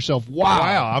thinking to yourself,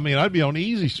 wow. I mean, I'd be on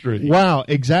Easy Street. Wow,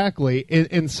 exactly.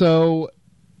 And so,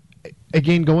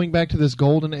 again, going back to this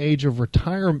golden age of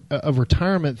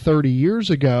retirement 30 years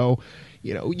ago,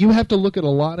 you have to look at a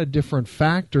lot of different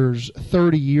factors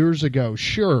 30 years ago.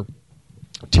 Sure,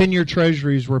 10-year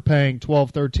treasuries were paying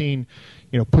 12, 13,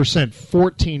 percent,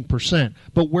 14%.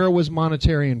 But where was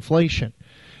monetary inflation?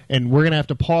 And we're going to have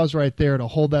to pause right there to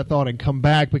hold that thought and come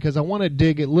back, because I want to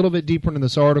dig a little bit deeper into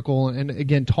this article and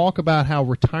again, talk about how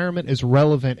retirement is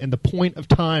relevant and the point of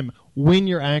time when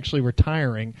you're actually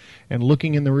retiring, and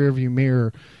looking in the rearview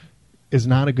mirror is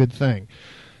not a good thing.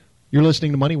 You're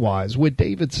listening to Money Wise with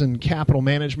Davidson Capital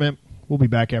Management. We'll be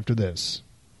back after this.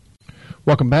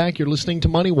 Welcome back. You're listening to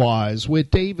Money Wise with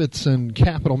Davidson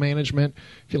Capital Management.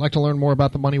 If you'd like to learn more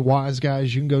about the Money Wise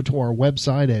guys, you can go to our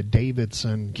website at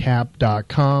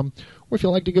davidsoncap.com. Or if you'd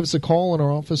like to give us a call in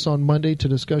our office on Monday to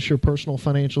discuss your personal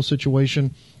financial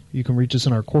situation, you can reach us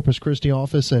in our Corpus Christi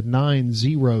office at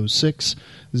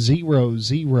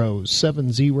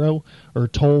 906-0070 or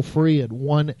toll free at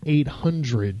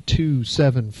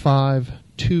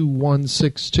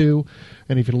 1-800-275-2162.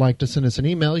 And if you'd like to send us an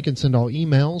email, you can send all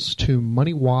emails to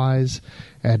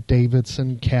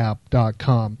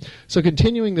moneywise@davidsoncap.com. So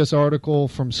continuing this article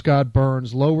from Scott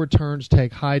Burns, low returns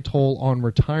take high toll on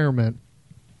retirement.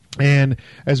 And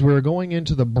as we were going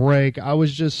into the break, I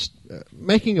was just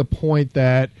making a point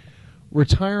that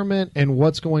retirement and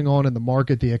what's going on in the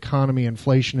market, the economy,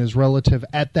 inflation is relative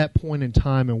at that point in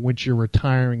time in which you're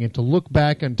retiring. And to look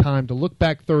back in time, to look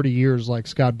back 30 years like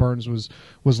Scott Burns was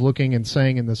looking and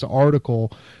saying in this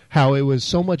article, how it was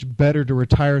so much better to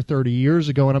retire 30 years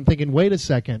ago. And I'm thinking, wait a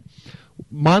second.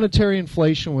 Monetary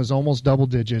inflation was almost double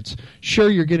digits. Sure,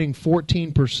 you're getting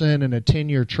 14% in a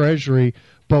 10-year treasury,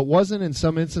 but wasn't in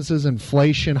some instances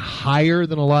inflation higher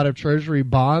than a lot of treasury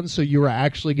bonds, so you were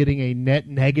actually getting a net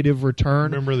negative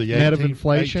return? Remember the net of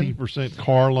inflation? 18%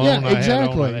 car loan I had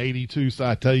on an 82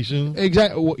 Citation?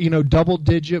 Exactly.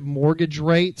 Double-digit mortgage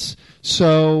rates.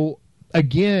 So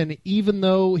again, even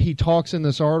though he talks in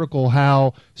this article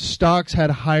how stocks had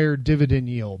higher dividend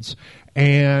yields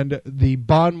and the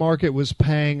bond market was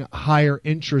paying higher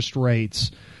interest rates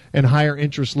and higher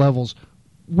interest levels,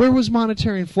 where was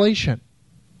monetary inflation?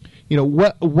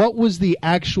 What was the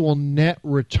actual net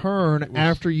return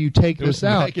after you take this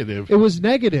out? Negative. It was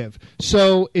negative.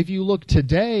 So if you look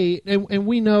today, and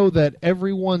we know that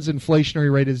everyone's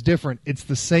inflationary rate is different. It's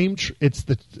the same. It's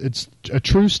a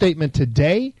true statement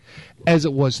today, as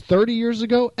it was 30 years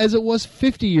ago, as it was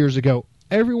 50 years ago.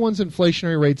 Everyone's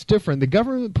inflationary rate's different. The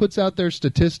government puts out their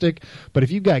statistic, but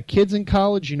if you've got kids in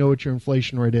college, you know what your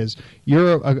inflation rate is.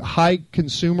 You're a high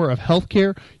consumer of health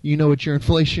care, you know what your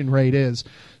inflation rate is.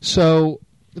 So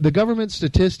the government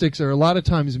statistics are a lot of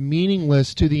times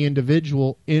meaningless to the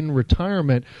individual in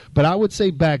retirement, but I would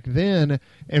say back then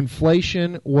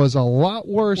inflation was a lot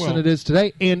worse than it is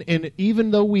today. And even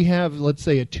though we have, let's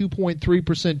say, a 2.3%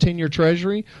 10-year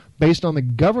treasury, based on the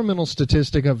governmental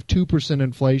statistic of 2%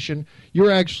 inflation,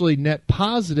 you're actually net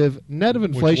positive, net of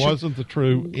inflation. Which wasn't the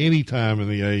true any time in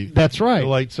the 80s. That's right. The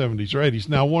late 70s or 80s.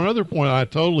 Now, one other point I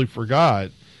totally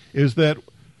forgot is that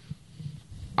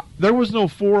there was no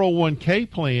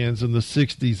 401k plans in the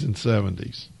 60s and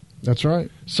 70s. That's right.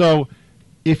 So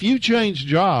if you change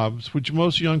jobs, which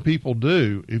most young people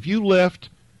do, if you left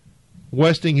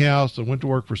Westinghouse and went to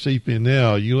work for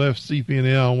CP&L, you left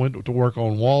CP&L and went to work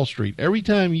on Wall Street, every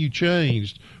time you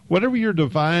changed, whatever your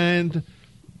defined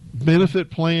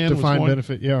benefit plan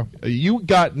you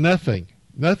got nothing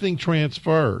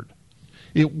transferred.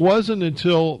 It wasn't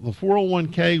until the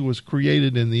 401k was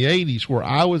created in the 80s where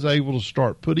I was able to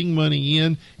start putting money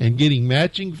in and getting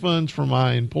matching funds from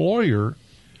my employer,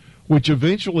 which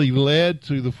eventually led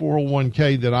to the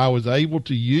 401k that I was able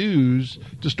to use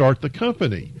to start the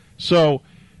company. So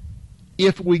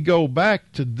if we go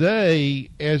back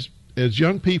today, as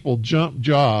young people jump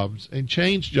jobs and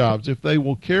change jobs, if they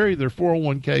will carry their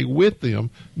 401k with them,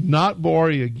 not borrow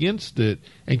against it,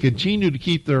 and continue to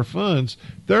keep their funds,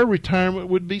 their retirement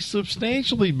would be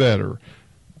substantially better.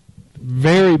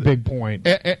 Very big point.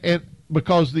 And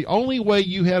because the only way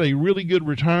you had a really good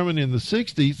retirement in the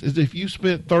 60s is if you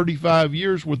spent 35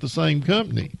 years with the same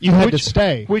company. You had to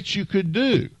stay. Which you could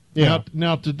do. Yeah.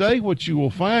 Now, today what you will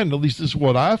find, at least this is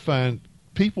what I find,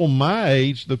 people my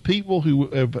age, the people who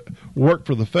have worked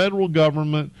for the federal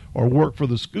government or work for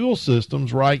the school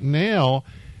systems right now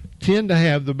tend to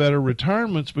have the better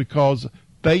retirements because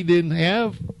they didn't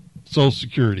have Social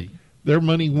Security. Their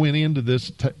money went into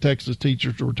this Texas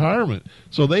teachers' retirement.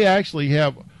 So they actually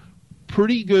have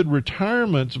pretty good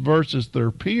retirements versus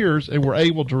their peers and were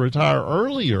able to retire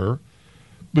earlier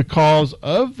because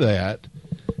of that.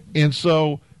 And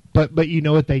so... But you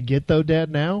know what they get, though,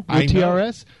 Dad, now with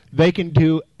TRS? They can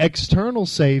do external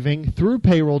saving through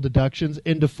payroll deductions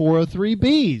into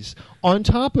 403Bs on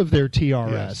top of their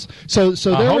TRS. Yes. So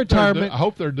their retirement... I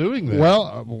hope they're doing that.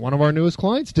 Well, one of our newest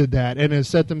clients did that and has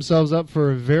set themselves up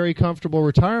for a very comfortable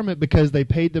retirement because they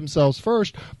paid themselves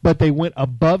first, but they went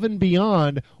above and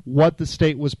beyond what the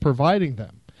state was providing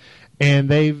them. And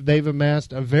they've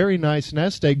amassed a very nice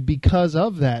nest egg because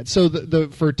of that. So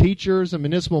for teachers and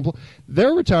municipal,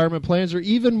 their retirement plans are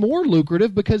even more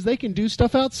lucrative because they can do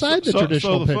stuff outside the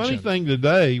traditional pension. So the funny thing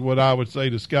today, what I would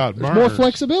say to Scott Burns, more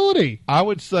flexibility. I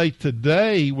would say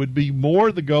today would be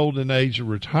more the golden age of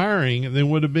retiring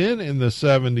than would have been in the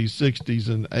 70s, 60s,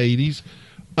 and 80s.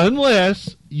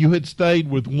 Unless you had stayed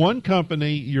with one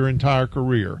company your entire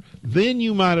career. Then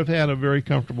you might have had a very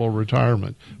comfortable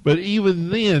retirement. But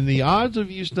even then, the odds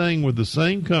of you staying with the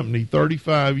same company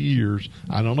 35 years,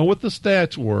 I don't know what the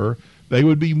stats were, they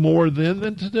would be more then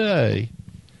than today,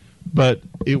 but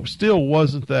it still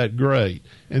wasn't that great.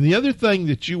 And the other thing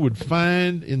that you would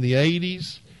find in the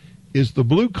 80s is the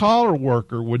blue-collar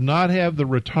worker would not have the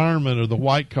retirement of the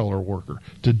white-collar worker.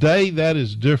 Today, that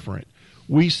is different.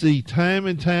 We see time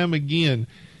and time again,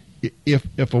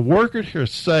 if a worker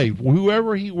has saved,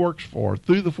 whoever he works for,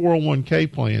 through the 401k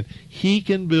plan, he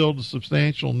can build a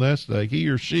substantial nest egg, he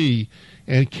or she,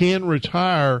 and can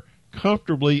retire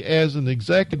comfortably as an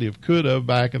executive could have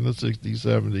back in the 60s,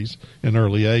 70s, and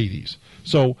early 80s.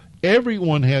 So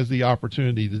everyone has the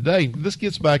opportunity today. This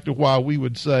gets back to why we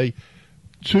would say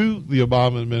to the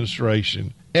Obama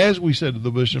administration, as we said to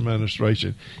the Bush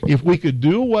administration, if we could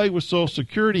do away with Social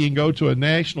Security and go to a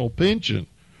national pension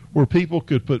where people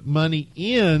could put money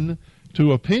in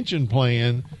to a pension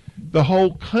plan, the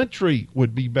whole country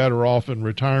would be better off in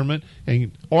retirement,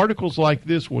 and articles like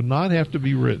this would not have to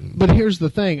be written. But here's the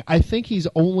thing. I think he's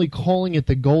only calling it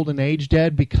the golden age,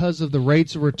 Dad, because of the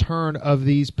rates of return of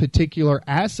these particular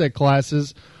asset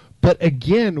classes. But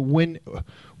again,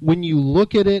 when you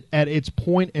look at it at its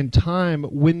point in time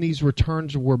when these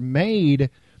returns were made,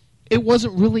 it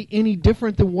wasn't really any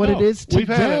different than what it is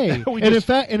today.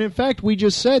 In fact, we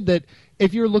just said that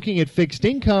if you're looking at fixed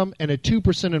income and a 2%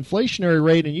 inflationary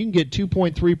rate and you can get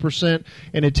 2.3%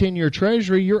 in a 10-year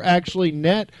treasury, you're actually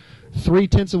net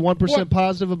 0.3%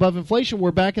 positive above inflation,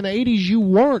 where back in the 80s you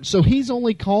weren't. So he's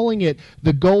only calling it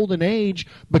the golden age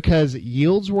because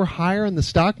yields were higher in the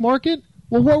stock market.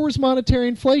 Well, where was monetary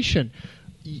inflation?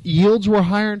 Yields were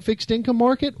higher in fixed income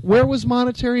market. Where was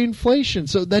monetary inflation?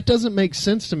 So that doesn't make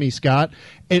sense to me, Scott.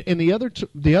 And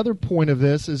the other point of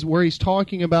this is where he's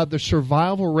talking about the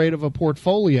survival rate of a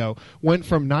portfolio went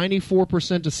from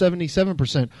 94% to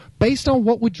 77% based on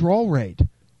what withdrawal rate?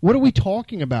 What are we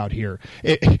talking about here?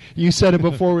 You said it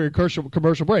before we were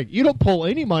commercial break. You don't pull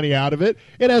any money out of it.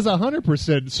 It has a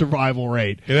 100% survival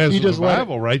rate. It has a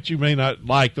survival rate. You may not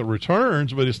like the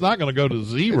returns, but it's not going to go to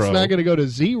zero. It's not going to go to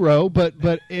zero, but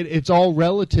it's all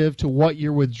relative to what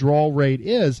your withdrawal rate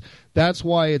is. That's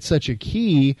why it's such a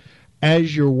key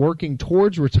as you're working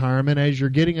towards retirement, as you're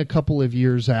getting a couple of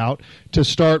years out, to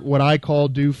start what I call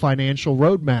do financial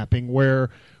road mapping,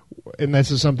 where – and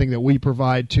this is something that we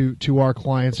provide to our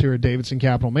clients here at Davidson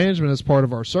Capital Management as part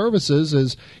of our services,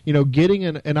 is, getting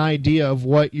an idea of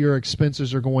what your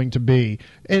expenses are going to be.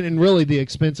 And really the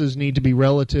expenses need to be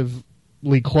relatively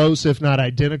close, if not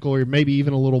identical, or maybe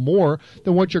even a little more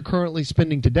than what you're currently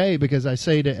spending today, because I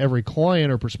say to every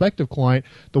client or prospective client,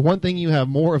 the one thing you have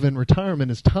more of in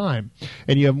retirement is time.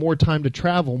 And you have more time to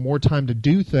travel, more time to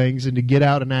do things, and to get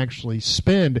out and actually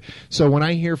spend. So when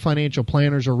I hear financial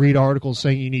planners or read articles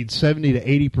saying you need 70 to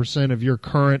 80% of your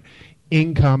current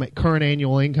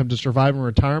annual income to survive in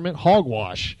retirement,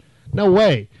 hogwash. No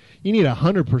way. You need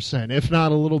 100%, if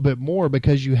not a little bit more,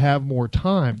 because you have more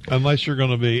time. Unless you're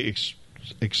going to be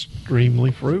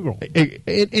extremely frugal.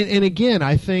 And again,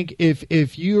 I think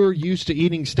if you're used to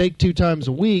eating steak 2 times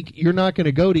a week, you're not going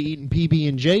to go to eating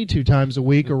PB&J 2 times a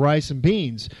week or rice and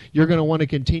beans. You're going to want to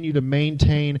continue to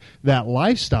maintain that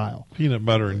lifestyle. Peanut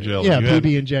butter and jelly. Yeah,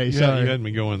 PB&J. Sorry, you had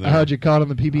me going there. How'd you call it on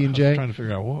the PB&J? I was trying to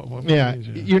figure out what yeah,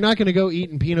 you're not going to go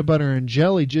eating peanut butter and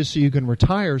jelly just so you can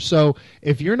retire. So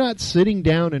if you're not sitting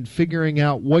down and figuring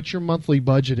out what your monthly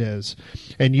budget is,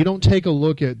 and you don't take a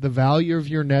look at the value of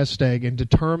your nest egg and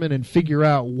determine and figure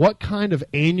out what kind of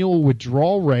annual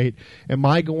withdrawal rate am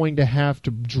I going to have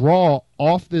to draw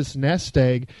off this nest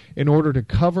egg in order to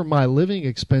cover my living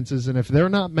expenses, and if they're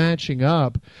not matching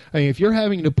up, I mean, if you're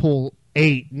having to pull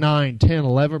 8, 9, 10,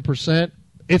 11%,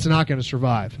 it's not going to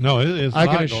survive. No, it's not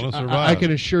going to survive. I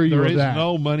can assure you of that. There is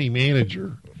no money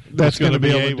manager that's going to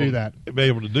be able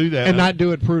to do that. And not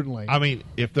do it prudently. I mean,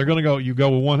 if they're going to you go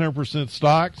with 100%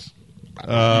 stocks.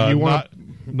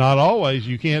 Not always.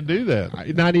 You can't do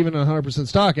that. Not even 100%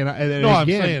 stock. I'm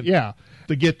saying,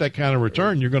 to get that kind of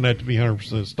return, you're going to have to be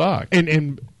 100% stock.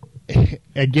 And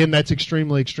again, that's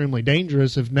extremely, extremely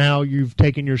dangerous if now you've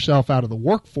taken yourself out of the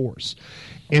workforce.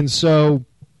 And so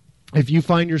if you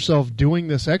find yourself doing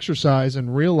this exercise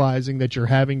and realizing that you're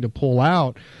having to pull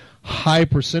out, high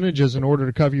percentages in order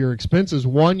to cover your expenses.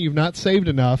 One, you've not saved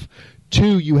enough.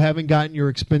 Two, you haven't gotten your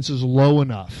expenses low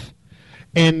enough.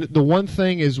 And the one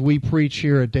thing is we preach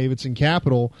here at Davidson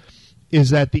Capital is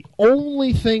that the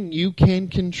only thing you can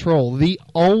control, in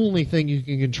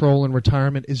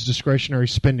retirement is discretionary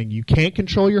spending. You can't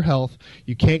control your health.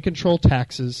 You can't control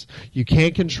taxes. You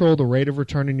can't control the rate of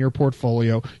return in your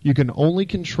portfolio. You can only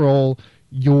control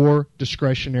your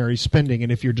discretionary spending.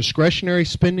 And if your discretionary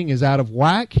spending is out of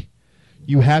whack,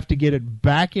 you have to get it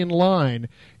back in line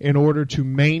in order to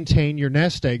maintain your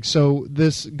nest egg. So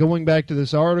this, going back to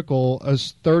this article, a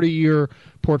 30-year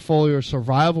portfolio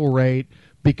survival rate,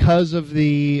 because of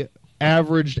the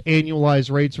averaged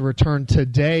annualized rates of return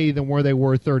today than where they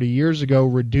were 30 years ago,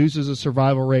 reduces the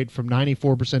survival rate from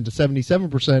 94% to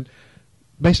 77%.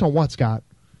 Based on what, Scott?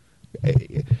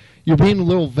 You're being a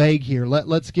little vague here.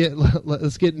 Let's get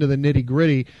into the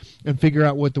nitty-gritty and figure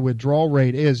out what the withdrawal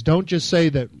rate is. Don't just say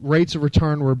that rates of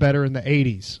return were better in the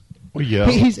 80s. Well, yeah,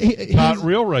 he's not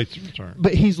real rates of return.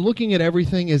 But he's looking at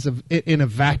everything in a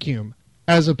vacuum,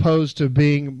 as opposed to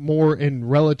being more in,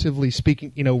 relatively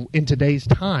speaking, in today's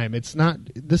time. It's not.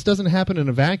 This doesn't happen in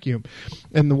a vacuum.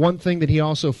 And the one thing that he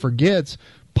also forgets,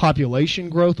 population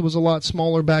growth was a lot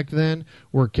smaller back then.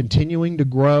 We're continuing to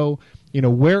grow.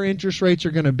 Where interest rates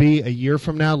are going to be a year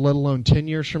from now, let alone 10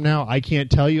 years from now, I can't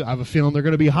tell you. I have a feeling they're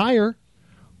going to be higher,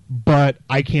 but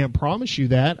I can't promise you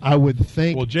that. I would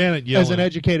think, well, Janet Yellen, as an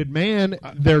educated man,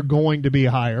 they're going to be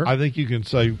higher. I think you can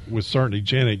say with certainty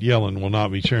Janet Yellen will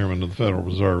not be chairman of the Federal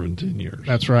Reserve in 10 years.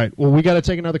 That's right. Well, we got to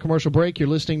take another commercial break. You're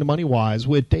listening to Money Wise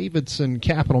with Davidson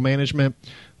Capital Management.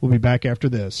 We'll be back after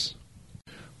this.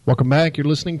 Welcome back. You're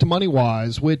listening to Money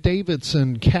Wise with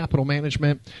Davidson Capital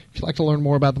Management. If you'd like to learn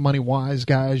more about the Money Wise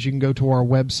guys, you can go to our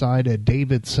website at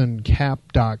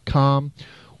davidsoncap.com.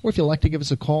 Or if you'd like to give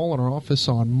us a call in our office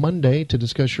on Monday to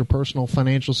discuss your personal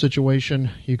financial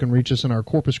situation, you can reach us in our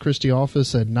Corpus Christi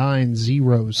office at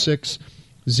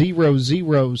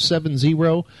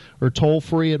 906-0070 or toll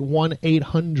free at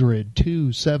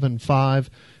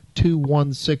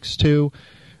 1-800-275-2162.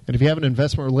 And if you have an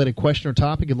investment-related question or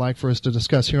topic you'd like for us to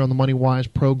discuss here on the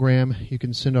MoneyWise program, you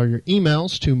can send all your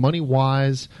emails to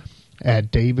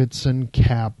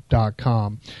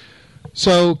moneywise@davidsoncap.com.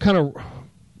 So kind of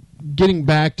getting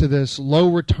back to this, low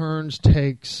returns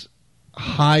takes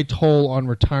high toll on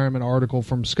retirement article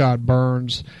from Scott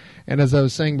Burns. And as I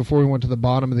was saying before we went to the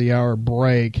bottom of the hour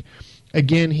break,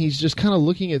 again, he's just kind of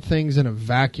looking at things in a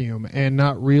vacuum and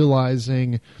not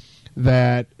realizing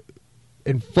that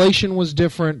inflation was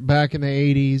different back in the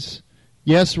 80s.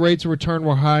 Yes, rates of return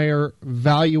were higher.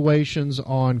 Valuations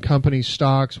on company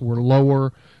stocks were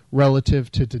lower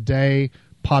relative to today.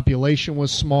 Population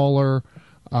was smaller.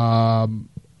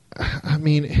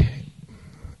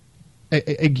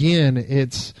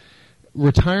 It's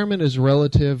retirement is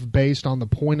relative based on the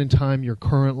point in time you're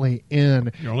currently in.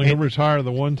 You're only going to retire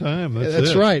the one time.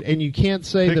 That's right. And you can't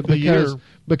say that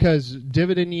because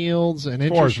dividend yields and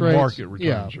interest rates, market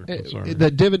returns are concerned,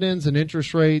 the dividends and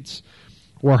interest rates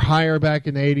were higher back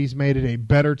in the 80s, made it a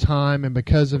better time, and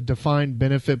because of defined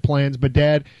benefit plans. But,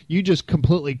 Dad, you just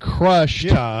completely crushed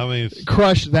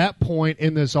that point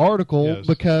in this article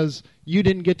because you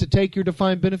didn't get to take your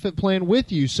defined benefit plan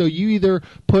with you. So you either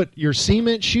put your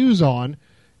cement shoes on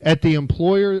at the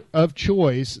employer of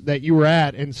choice that you were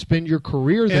at and spend your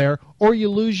career there, or you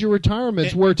lose your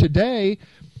retirements, where today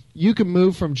you can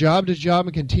move from job to job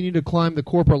and continue to climb the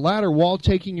corporate ladder while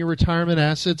taking your retirement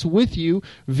assets with you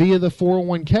via the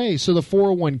 401k. So the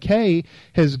 401k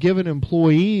has given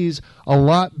employees a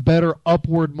lot better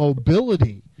upward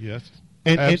mobility. Yes.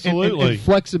 Absolutely. And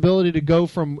flexibility to go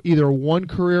from either one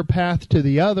career path to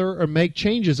the other or make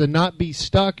changes and not be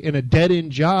stuck in a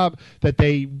dead-end job that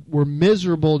they were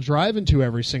miserable driving to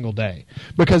every single day.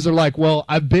 Because they're like, well,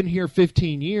 I've been here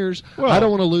 15 years. I don't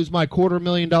want to lose my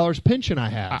 $250,000 pension I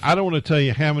have. I don't want to tell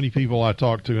you how many people I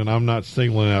talked to, and I'm not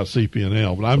singling out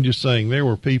CP&L, but I'm just saying there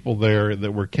were people there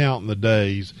that were counting the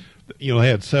days. They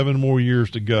had 7 more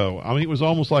years to go. I mean, it was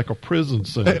almost like a prison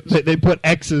sentence. They put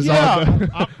X's on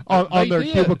their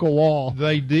cubicle wall.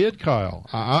 They did, Kyle.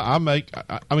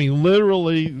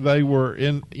 Literally, they were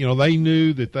in. They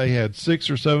knew that they had 6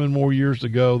 or 7 more years to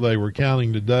go. They were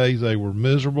counting the days. They were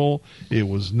miserable. It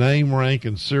was name, rank,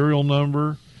 and serial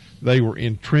number. They were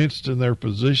entrenched in their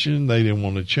position. They didn't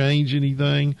want to change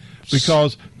anything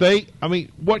because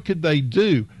what could they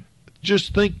do?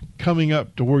 Just think coming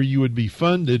up to where you would be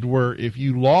funded, where if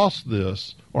you lost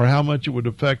this or how much it would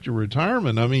affect your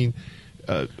retirement.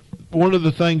 One of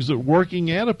the things that working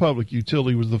at a public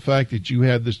utility was the fact that you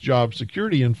had this job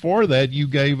security, and for that you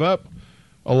gave up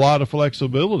a lot of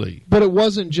flexibility. But it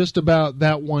wasn't just about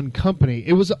that one company.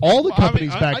 It was all the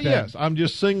companies back then. Yes, I'm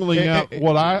just singling out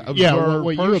what I observed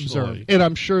what you observed. And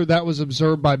I'm sure that was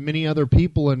observed by many other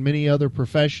people and many other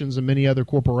professions and many other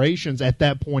corporations at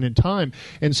that point in time.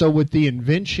 And so with the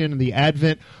invention and the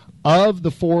advent of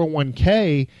the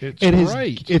 401k,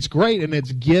 it's great, and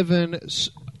it's given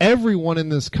everyone in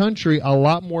this country a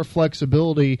lot more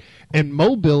flexibility and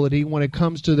mobility when it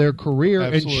comes to their career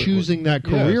and choosing that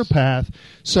career path.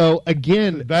 So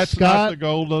again, that's Scott, not the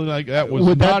golden. That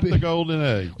was not the golden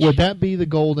age. Would that be the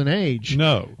golden age?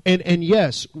 No. And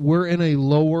yes, we're in a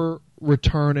lower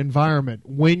return environment.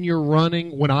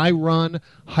 When I run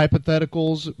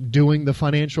hypotheticals doing the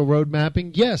financial road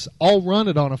mapping, yes, I'll run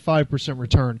it on a 5%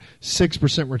 return,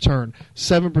 6% return,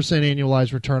 7%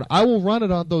 annualized return. I will run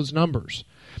it on those numbers.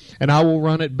 And I will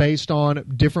run it based on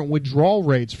different withdrawal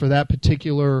rates for that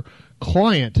particular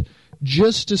client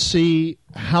just to see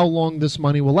how long this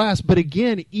money will last. But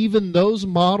again, even those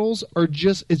models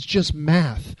it's just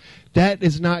math. That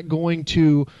is not going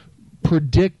to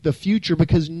predict the future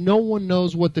because no one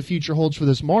knows what the future holds for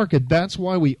this market. That's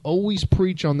why we always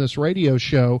preach on this radio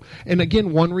show. And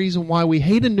again, one reason why we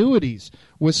hate annuities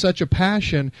with such a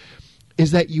passion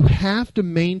is that you have to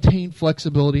maintain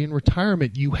flexibility in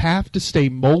retirement. You have to stay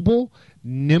mobile,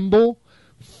 nimble,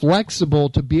 flexible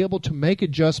to be able to make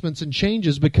adjustments and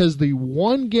changes because the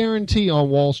one guarantee on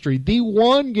Wall Street, the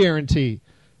one guarantee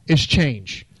is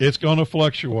change. It's going to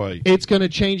fluctuate. It's going to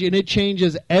change, and it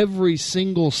changes every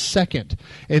single second.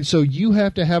 And so you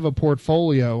have to have a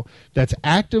portfolio that's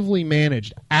actively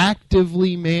managed,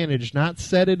 not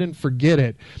set it and forget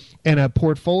it, and a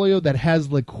portfolio that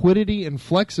has liquidity and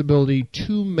flexibility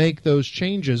to make those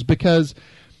changes. Because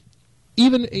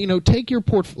even,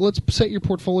 let's set your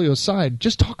portfolio aside.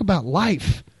 Just talk about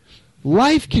life.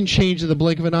 Life can change in the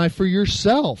blink of an eye for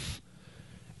yourself.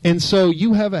 And so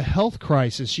you have a health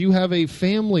crisis. You have a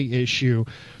family issue.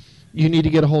 You need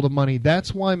to get a hold of money.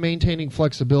 That's why maintaining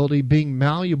flexibility, being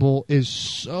malleable, is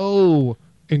so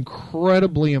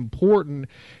incredibly important.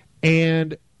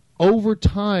 And over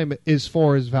time, as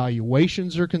far as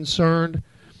valuations are concerned,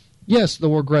 yes,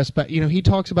 they'll regress back. He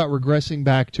talks about regressing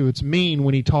back to its mean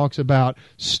when he talks about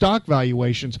stock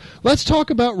valuations. Let's talk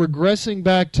about regressing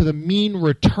back to the mean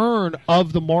return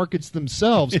of the markets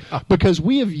themselves, because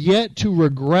we have yet to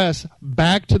regress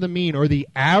back to the mean or the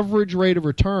average rate of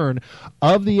return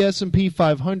of the S&P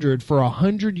 500 for a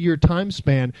 100-year time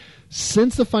span.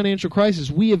 Since the financial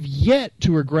crisis, we have yet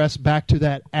to regress back to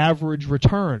that average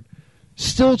return.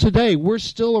 Still today, we're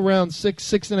still around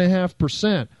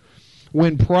 6.5%.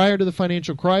 When prior to the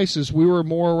financial crisis, we were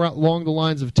more along the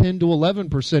lines of 10 to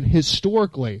 11%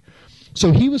 historically.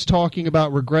 So he was talking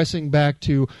about regressing back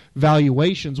to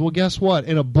valuations. Well, guess what?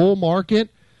 In a bull market,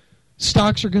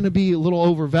 stocks are going to be a little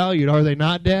overvalued, are they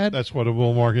not, Dad? That's what a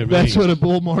bull market means. That's what a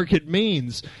bull market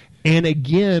means. And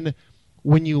again,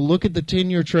 when you look at the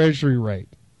 10-year Treasury rate,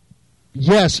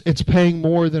 yes, it's paying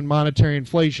more than monetary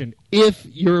inflation. If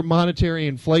your monetary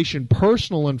inflation,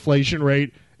 personal inflation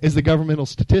rate, is the governmental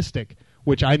statistic,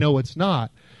 which I know it's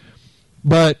not.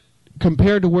 But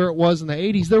compared to where it was in the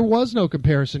 80s, there was no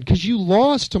comparison because you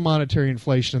lost to monetary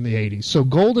inflation in the 80s. So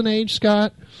golden age,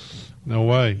 Scott? No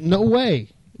way. No way.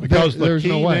 Because there's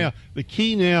no way. The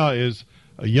key now is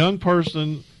a young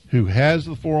person who has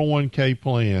the 401k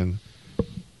plan,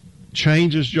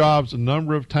 changes jobs a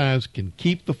number of times, can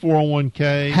keep the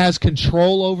 401k. Has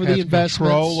control over the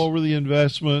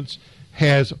investments.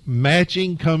 Has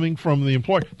matching coming from the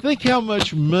employer. Think how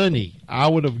much money I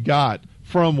would have got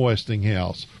from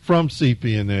Westinghouse, from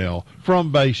CP&L, from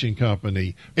Bache &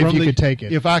 Company. If you could take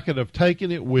it. If I could have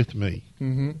taken it with me.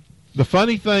 Mm-hmm. The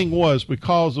funny thing was,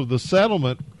 because of the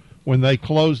settlement, when they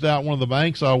closed out one of the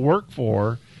banks I worked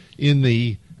for in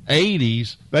the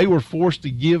 80s, they were forced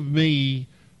to give me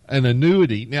an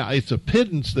annuity. Now, it's a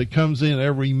pittance that comes in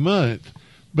every month,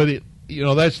 but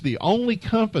that's the only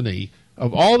company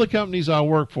of all the companies I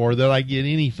work for that I get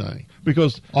anything,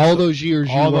 because all those years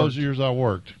I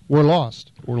worked were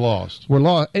lost. We're lost.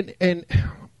 And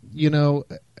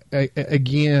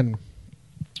again,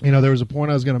 there was a point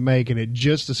I was going to make, and it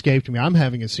just escaped me. I'm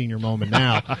having a senior moment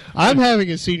now. Well,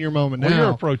 you're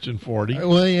approaching 40.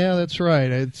 Well, yeah, that's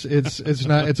right. It's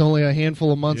not. It's only a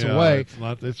handful of months away.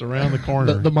 It's around the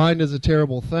corner. The mind is a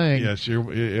terrible thing. Yes,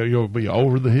 you'll be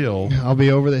over the hill. I'll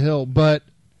be over the hill, but.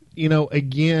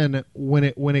 Again, when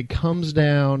it comes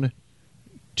down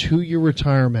to your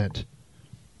retirement,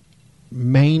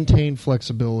 maintain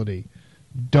flexibility.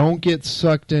 Don't get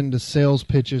sucked into sales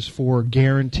pitches for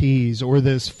guarantees or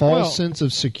this false sense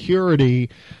of security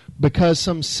because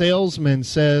some salesman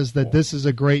says that this is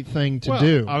a great thing to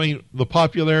do. I mean, the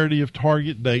popularity of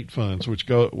target date funds, which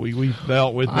we've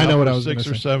dealt with now for 6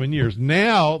 or 7 years.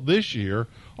 Now, this year,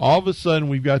 all of a sudden,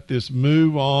 we've got this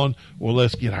move on, well,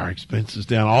 let's get our expenses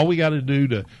down. All we got to do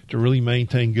to really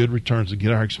maintain good returns and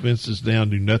get our expenses down,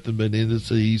 do nothing but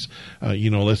indices.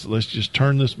 Let's just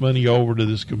turn this money over to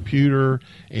this computer,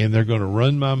 and they're going to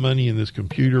run my money in this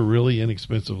computer really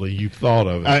inexpensively. You've thought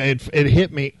of it. It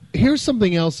hit me. Here's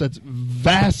something else that's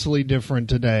vastly different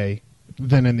today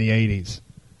than in the 80s.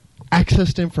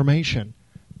 Access to information,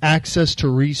 access to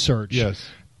research.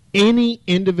 Yes. Any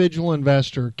individual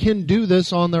investor can do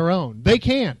this on their own. They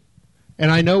can. And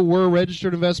I know we're a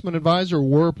registered investment advisor.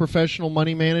 We're a professional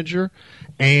money manager.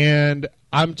 And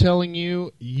I'm telling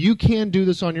you, you can do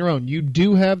this on your own. You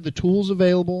do have the tools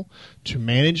available to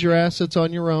manage your assets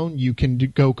on your own. You can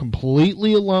go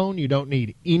completely alone. You don't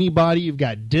need anybody. You've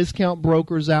got discount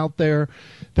brokers out there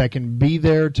that can be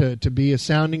there to be a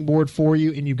sounding board for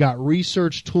you. And you've got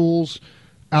research tools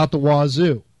out the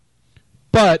wazoo.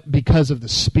 But because of the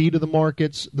speed of the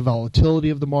markets, the volatility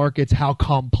of the markets, how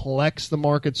complex the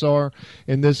markets are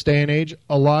in this day and age,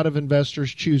 a lot of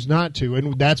investors choose not to.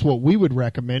 And that's what we would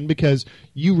recommend, because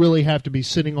you really have to be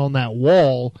sitting on that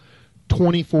wall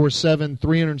 24/7,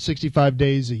 365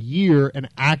 days a year and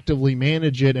actively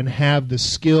manage it and have the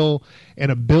skill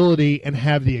and ability and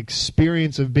have the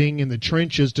experience of being in the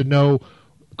trenches to know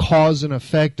cause and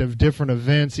effect of different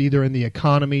events, either in the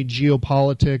economy,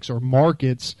 geopolitics, or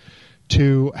markets,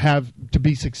 to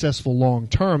be successful long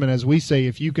term. And as we say,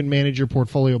 if you can manage your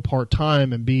portfolio part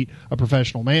time and be a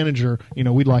professional manager,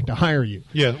 we'd like to hire you.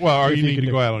 Yeah, well, or you need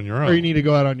to go out on your own. Or you need to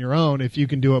go out on your own if you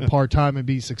can do it part time and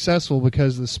be successful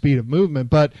because of the speed of movement.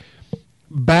 But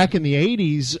back in the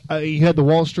 80s, you had the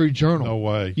Wall Street Journal. No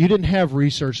way. You didn't have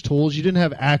research tools. You didn't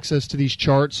have access to these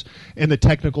charts and the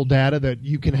technical data that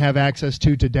you can have access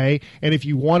to today. And if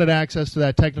you wanted access to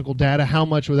that technical data, how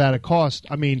much would that have cost?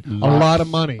 I mean, a lot of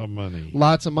money.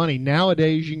 Lots of money.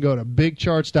 Nowadays, you can go to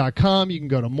bigcharts.com. You can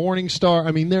go to Morningstar.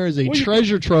 I mean, there is a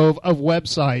treasure trove of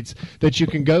websites that you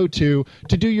can go to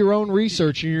do your own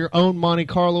research and your own Monte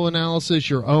Carlo analysis,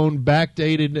 your own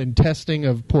backdated and testing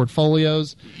of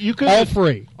portfolios. You could all free.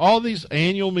 All these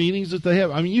annual meetings that they have.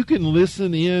 I mean, you can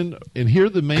listen in and hear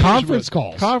the management.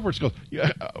 Conference calls.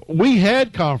 We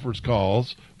had conference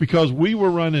calls because we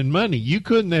were running money. You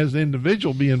couldn't, as an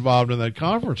individual, be involved in that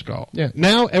conference call. Yeah.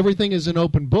 Now everything is an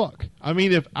open book. I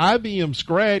mean, if IBM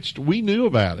scratched, we knew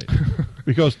about it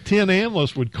because 10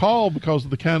 analysts would call because of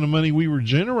the kind of money we were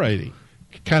generating,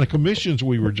 kind of commissions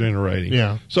we were generating.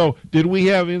 Yeah. So did we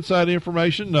have inside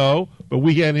information? No, but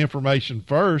we had information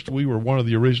first. We were one of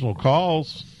the original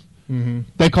calls. Mm-hmm.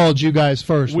 They called you guys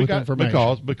first with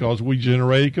information. Because we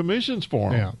generated commissions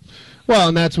for them. Yeah. Well,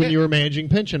 and that's when you were managing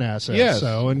pension assets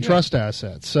and trust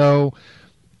assets. So,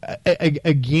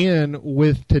 again,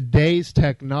 with today's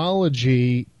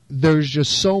technology, there's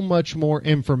just so much more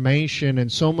information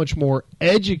and so much more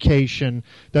education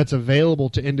that's available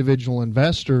to individual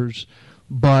investors.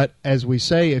 But as we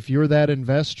say, if you're that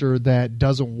investor that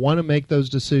doesn't want to make those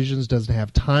decisions, doesn't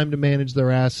have time to manage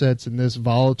their assets in this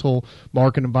volatile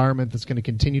market environment that's going to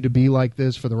continue to be like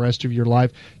this for the rest of your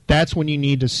life, that's when you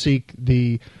need to seek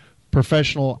the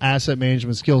professional asset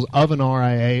management skills of an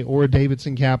RIA or a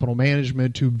Davidson Capital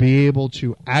Management to be able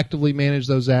to actively manage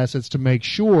those assets to make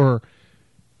sure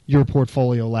your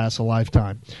portfolio lasts a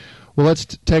lifetime. Well, let's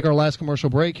take our last commercial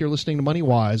break. You're listening to Money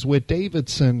Wise with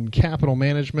Davidson Capital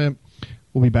Management.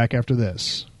 We'll be back after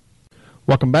this.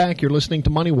 Welcome back. You're listening to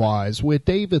Money Wise with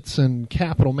Davidson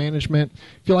Capital Management.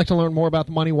 If you'd like to learn more about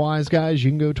the Money Wise guys,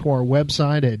 you can go to our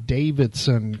website at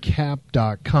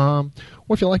davidsoncap.com.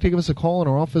 Or if you'd like to give us a call in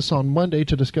our office on Monday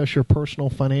to discuss your personal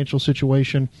financial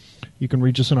situation, you can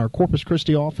reach us in our Corpus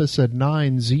Christi office at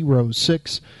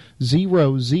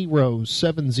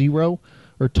 906-0070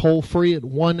 or toll free at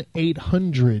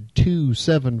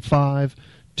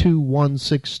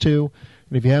 1-800-275-2162.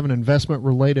 And if you have an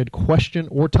investment-related question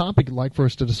or topic you'd like for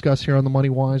us to discuss here on the Money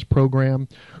Wise program,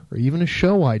 or even a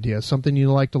show idea, something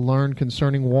you'd like to learn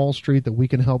concerning Wall Street that we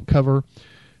can help cover,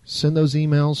 send those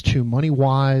emails to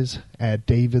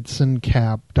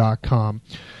moneywise@davidsoncap.com.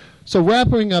 So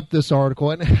wrapping up this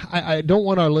article, and I don't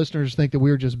want our listeners to think that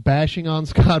we were just bashing on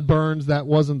Scott Burns. That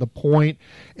wasn't the point.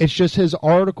 It's just his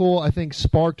article, I think,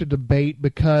 sparked a debate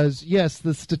because, yes,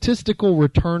 the statistical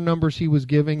return numbers he was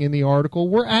giving in the article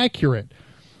were accurate.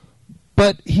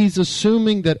 But he's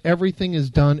assuming that everything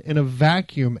is done in a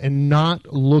vacuum and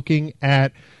not looking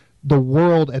at the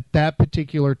world at that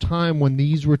particular time when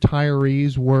these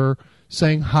retirees were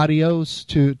saying adios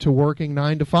to working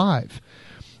 9 to 5.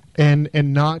 and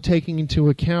not taking into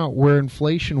account where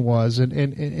inflation was.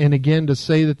 And again, to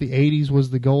say that the 80s was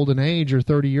the golden age or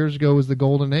 30 years ago was the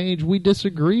golden age, we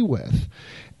disagree with.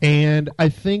 And I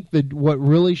think that what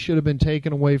really should have been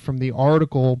taken away from the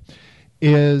article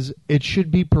is it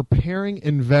should be preparing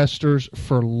investors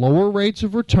for lower rates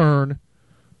of return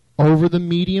over the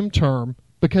medium term,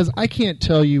 because I can't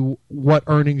tell you what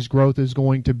earnings growth is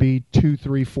going to be 2,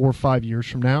 3, 4, 5 years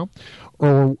from now,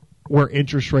 or where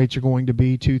interest rates are going to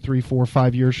be 2, 3, 4,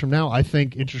 5 years from now. I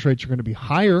think interest rates are going to be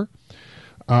higher.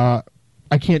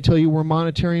 I can't tell you where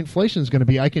monetary inflation is going to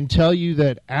be. I can tell you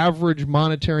that average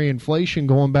monetary inflation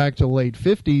going back to the late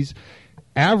 50s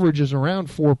averages around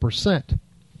 4%.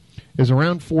 Is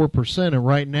around 4%, and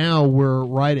right now we're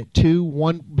right at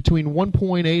between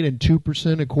 1.8 and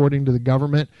 2% according to the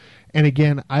government. And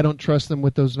again, I don't trust them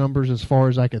with those numbers as far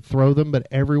as I could throw them, but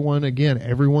everyone's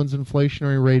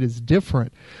inflationary rate is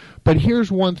different. But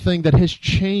here's one thing that has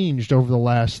changed over the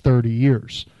last 30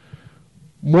 years.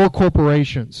 More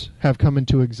corporations have come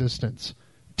into existence.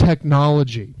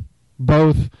 Technology,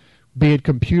 both be it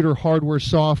computer, hardware,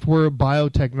 software,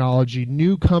 biotechnology,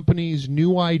 new companies,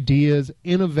 new ideas,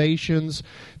 innovations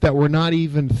that were not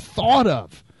even thought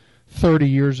of 30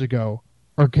 years ago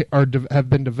have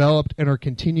been developed and are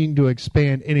continuing to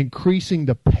expand and increasing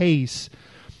the pace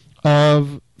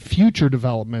of future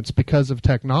developments because of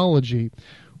technology.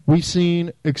 We've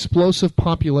seen explosive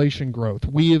population growth.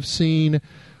 We have seen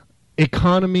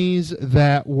economies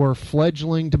that were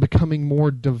fledgling to becoming more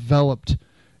developed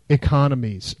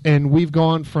economies. And we've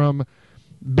gone from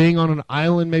being on an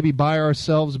island maybe by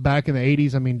ourselves back in the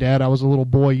 80s. I mean, Dad, I was a little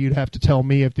boy. You'd have to tell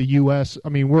me if the U.S., I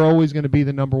mean, we're always going to be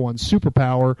the number one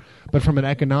superpower, but from an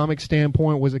economic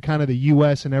standpoint, was it kind of the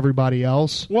U.S. and everybody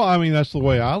else? Well, I mean, that's the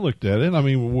way I looked at it. I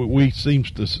mean, we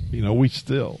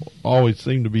still always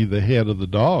seem to be the head of the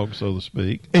dog, so to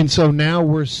speak. And so now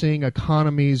we're seeing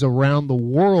economies around the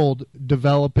world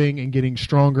developing and getting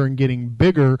stronger and getting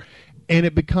bigger, and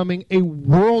it becoming a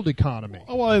world economy.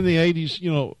 Well, in the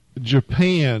 80s,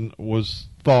 Japan was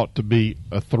thought to be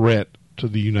a threat to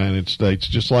the United States,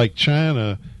 just like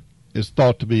China is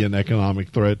thought to be an economic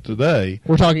threat today.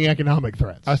 We're talking economic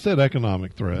threats. I said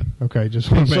economic threat. Okay,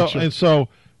 just want to make sure. And so,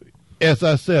 as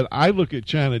I said, I look at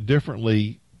China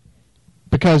differently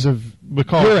because of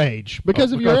your age.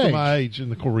 Because of my age in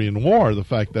the Korean War, the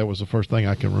fact that was the first thing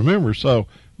I can remember. So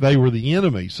they were the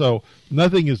enemy. So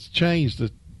nothing has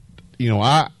changed.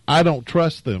 I don't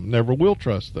trust them, never will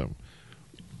trust them.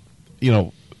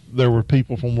 There were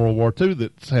people from World War II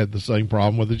that had the same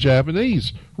problem with the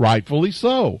Japanese, rightfully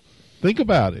so. Think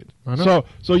about it. I know.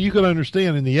 So you can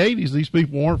understand in the 80s, these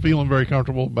people weren't feeling very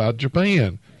comfortable about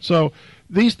Japan. So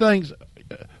these things,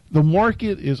 the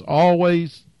market is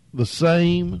always the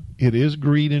same. It is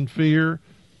greed and fear,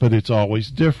 but it's always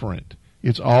different.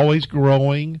 It's always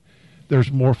growing.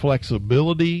 There's more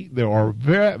flexibility. There are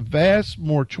vast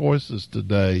more choices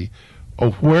today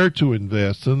of where to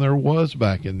invest than there was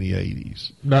back in the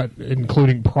 80s. Not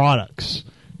including products.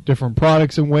 Different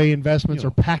products and way investments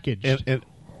are packaged. And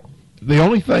the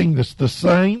only thing that's the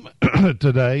same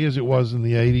today as it was in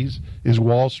the 80s is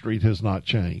Wall Street has not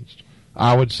changed.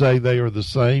 I would say they are the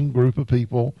same group of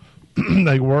people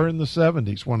they were in the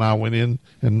 70s when I went in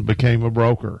and became a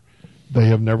broker. They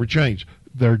have never changed.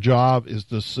 Their job is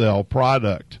to sell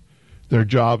product. Their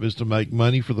job is to make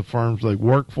money for the firms they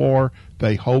work for.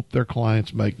 They hope their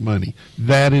clients make money.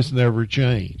 That has never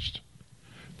changed.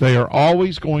 They are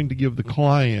always going to give the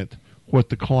client what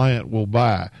the client will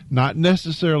buy, not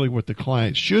necessarily what the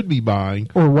client should be buying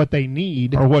or what they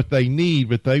need,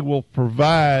 but they will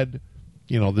provide.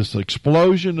 This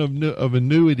explosion of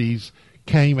annuities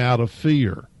came out of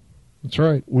fear. That's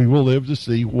right. We will live to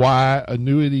see why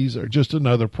annuities are just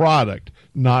another product,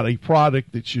 not a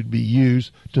product that should be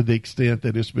used to the extent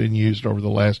that it's been used over the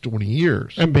last 20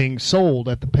 years. And being sold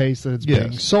at the pace that it's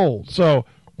being sold. So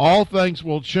all things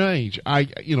will change. I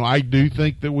do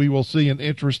think that we will see an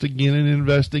interest again in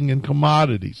investing in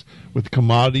commodities. With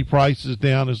commodity prices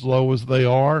down as low as they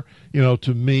are,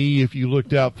 to me, if you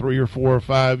looked out 3 or 4 or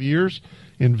 5 years,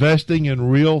 investing in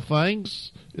real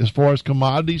things as far as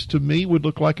commodities, to me, would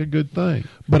look like a good thing.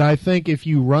 But I think if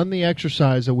you run the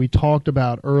exercise that we talked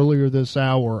about earlier this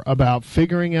hour about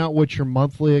figuring out what your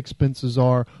monthly expenses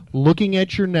are, looking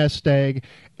at your nest egg,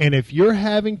 and if you're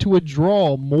having to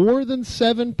withdraw more than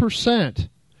 7%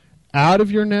 out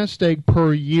of your nest egg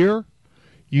per year,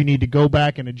 you need to go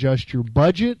back and adjust your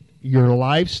budget, your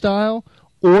lifestyle,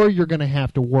 or you're going to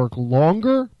have to work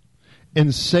longer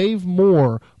and save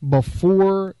more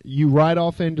before you ride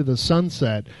off into the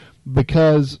sunset,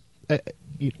 because,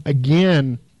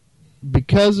 again,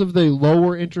 because of the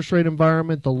lower interest rate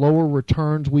environment, the lower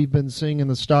returns we've been seeing in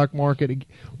the stock market,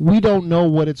 we don't know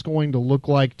what it's going to look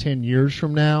like 10 years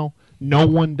from now. No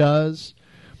one does.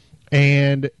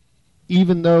 And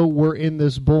even though we're in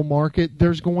this bull market,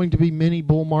 there's going to be many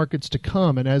bull markets to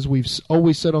come. And as we've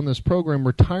always said on this program,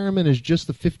 retirement is just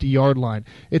the 50-yard line.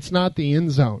 It's not the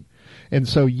end zone. And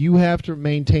so you have to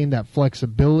maintain that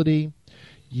flexibility.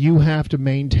 You have to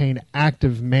maintain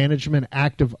active management,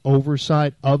 active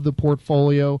oversight of the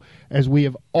portfolio. As we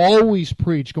have always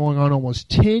preached, going on almost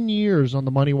 10 years on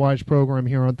the MoneyWise program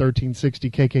here on 1360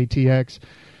 KKTX,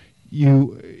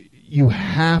 you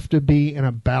have to be in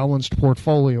a balanced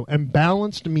portfolio. And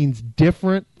balanced means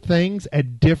different things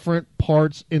at different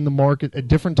parts in the market, at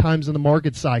different times in the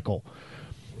market cycle.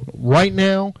 Right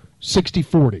now,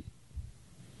 60-40.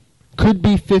 Could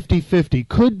be 50-50.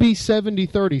 Could be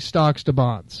 70-30 stocks to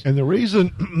bonds. And the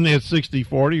reason it's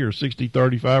 60-40 or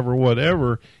 60-35 or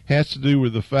whatever has to do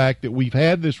with the fact that we've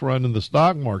had this run in the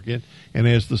stock market, and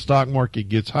as the stock market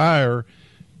gets higher,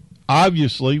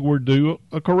 obviously we're due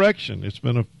a correction. It's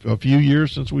been a few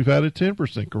years since we've had a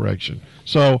 10% correction.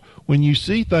 So when you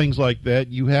see things like that,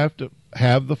 you have to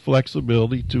have the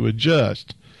flexibility to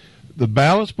adjust. The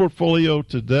balanced portfolio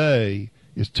today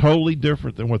is totally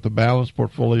different than what the balanced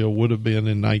portfolio would have been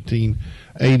in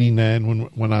 1989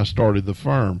 when I started the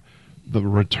firm. The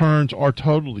returns are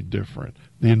totally different.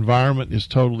 The environment is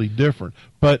totally different.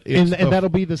 But and that'll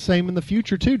be the same in the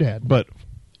future too, Dad. But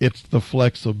it's the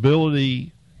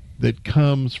flexibility that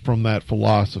comes from that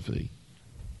philosophy.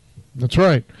 That's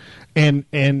right. And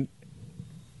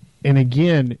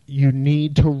again, you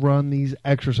need to run these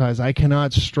exercises. I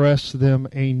cannot stress them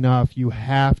enough. You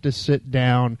have to sit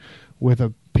down with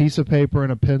a piece of paper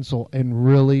and a pencil and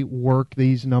really work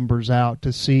these numbers out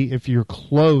to see if you're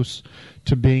close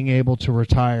to being able to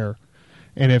retire.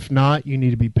 And if not, you need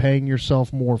to be paying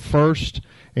yourself more first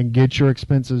and get your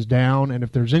expenses down. And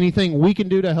if there's anything we can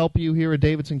do to help you here at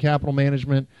Davidson Capital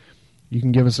Management, you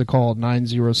can give us a call at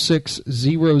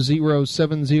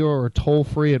 906-0070 or toll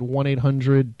free at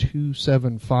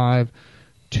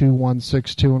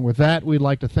 1-800-275-2162. And with that, we'd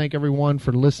like to thank everyone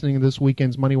for listening to this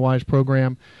weekend's MoneyWise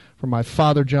program. For my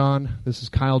father, John, this is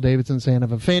Kyle Davidson saying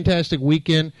have a fantastic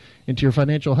weekend into your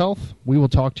financial health. We will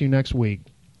talk to you next week.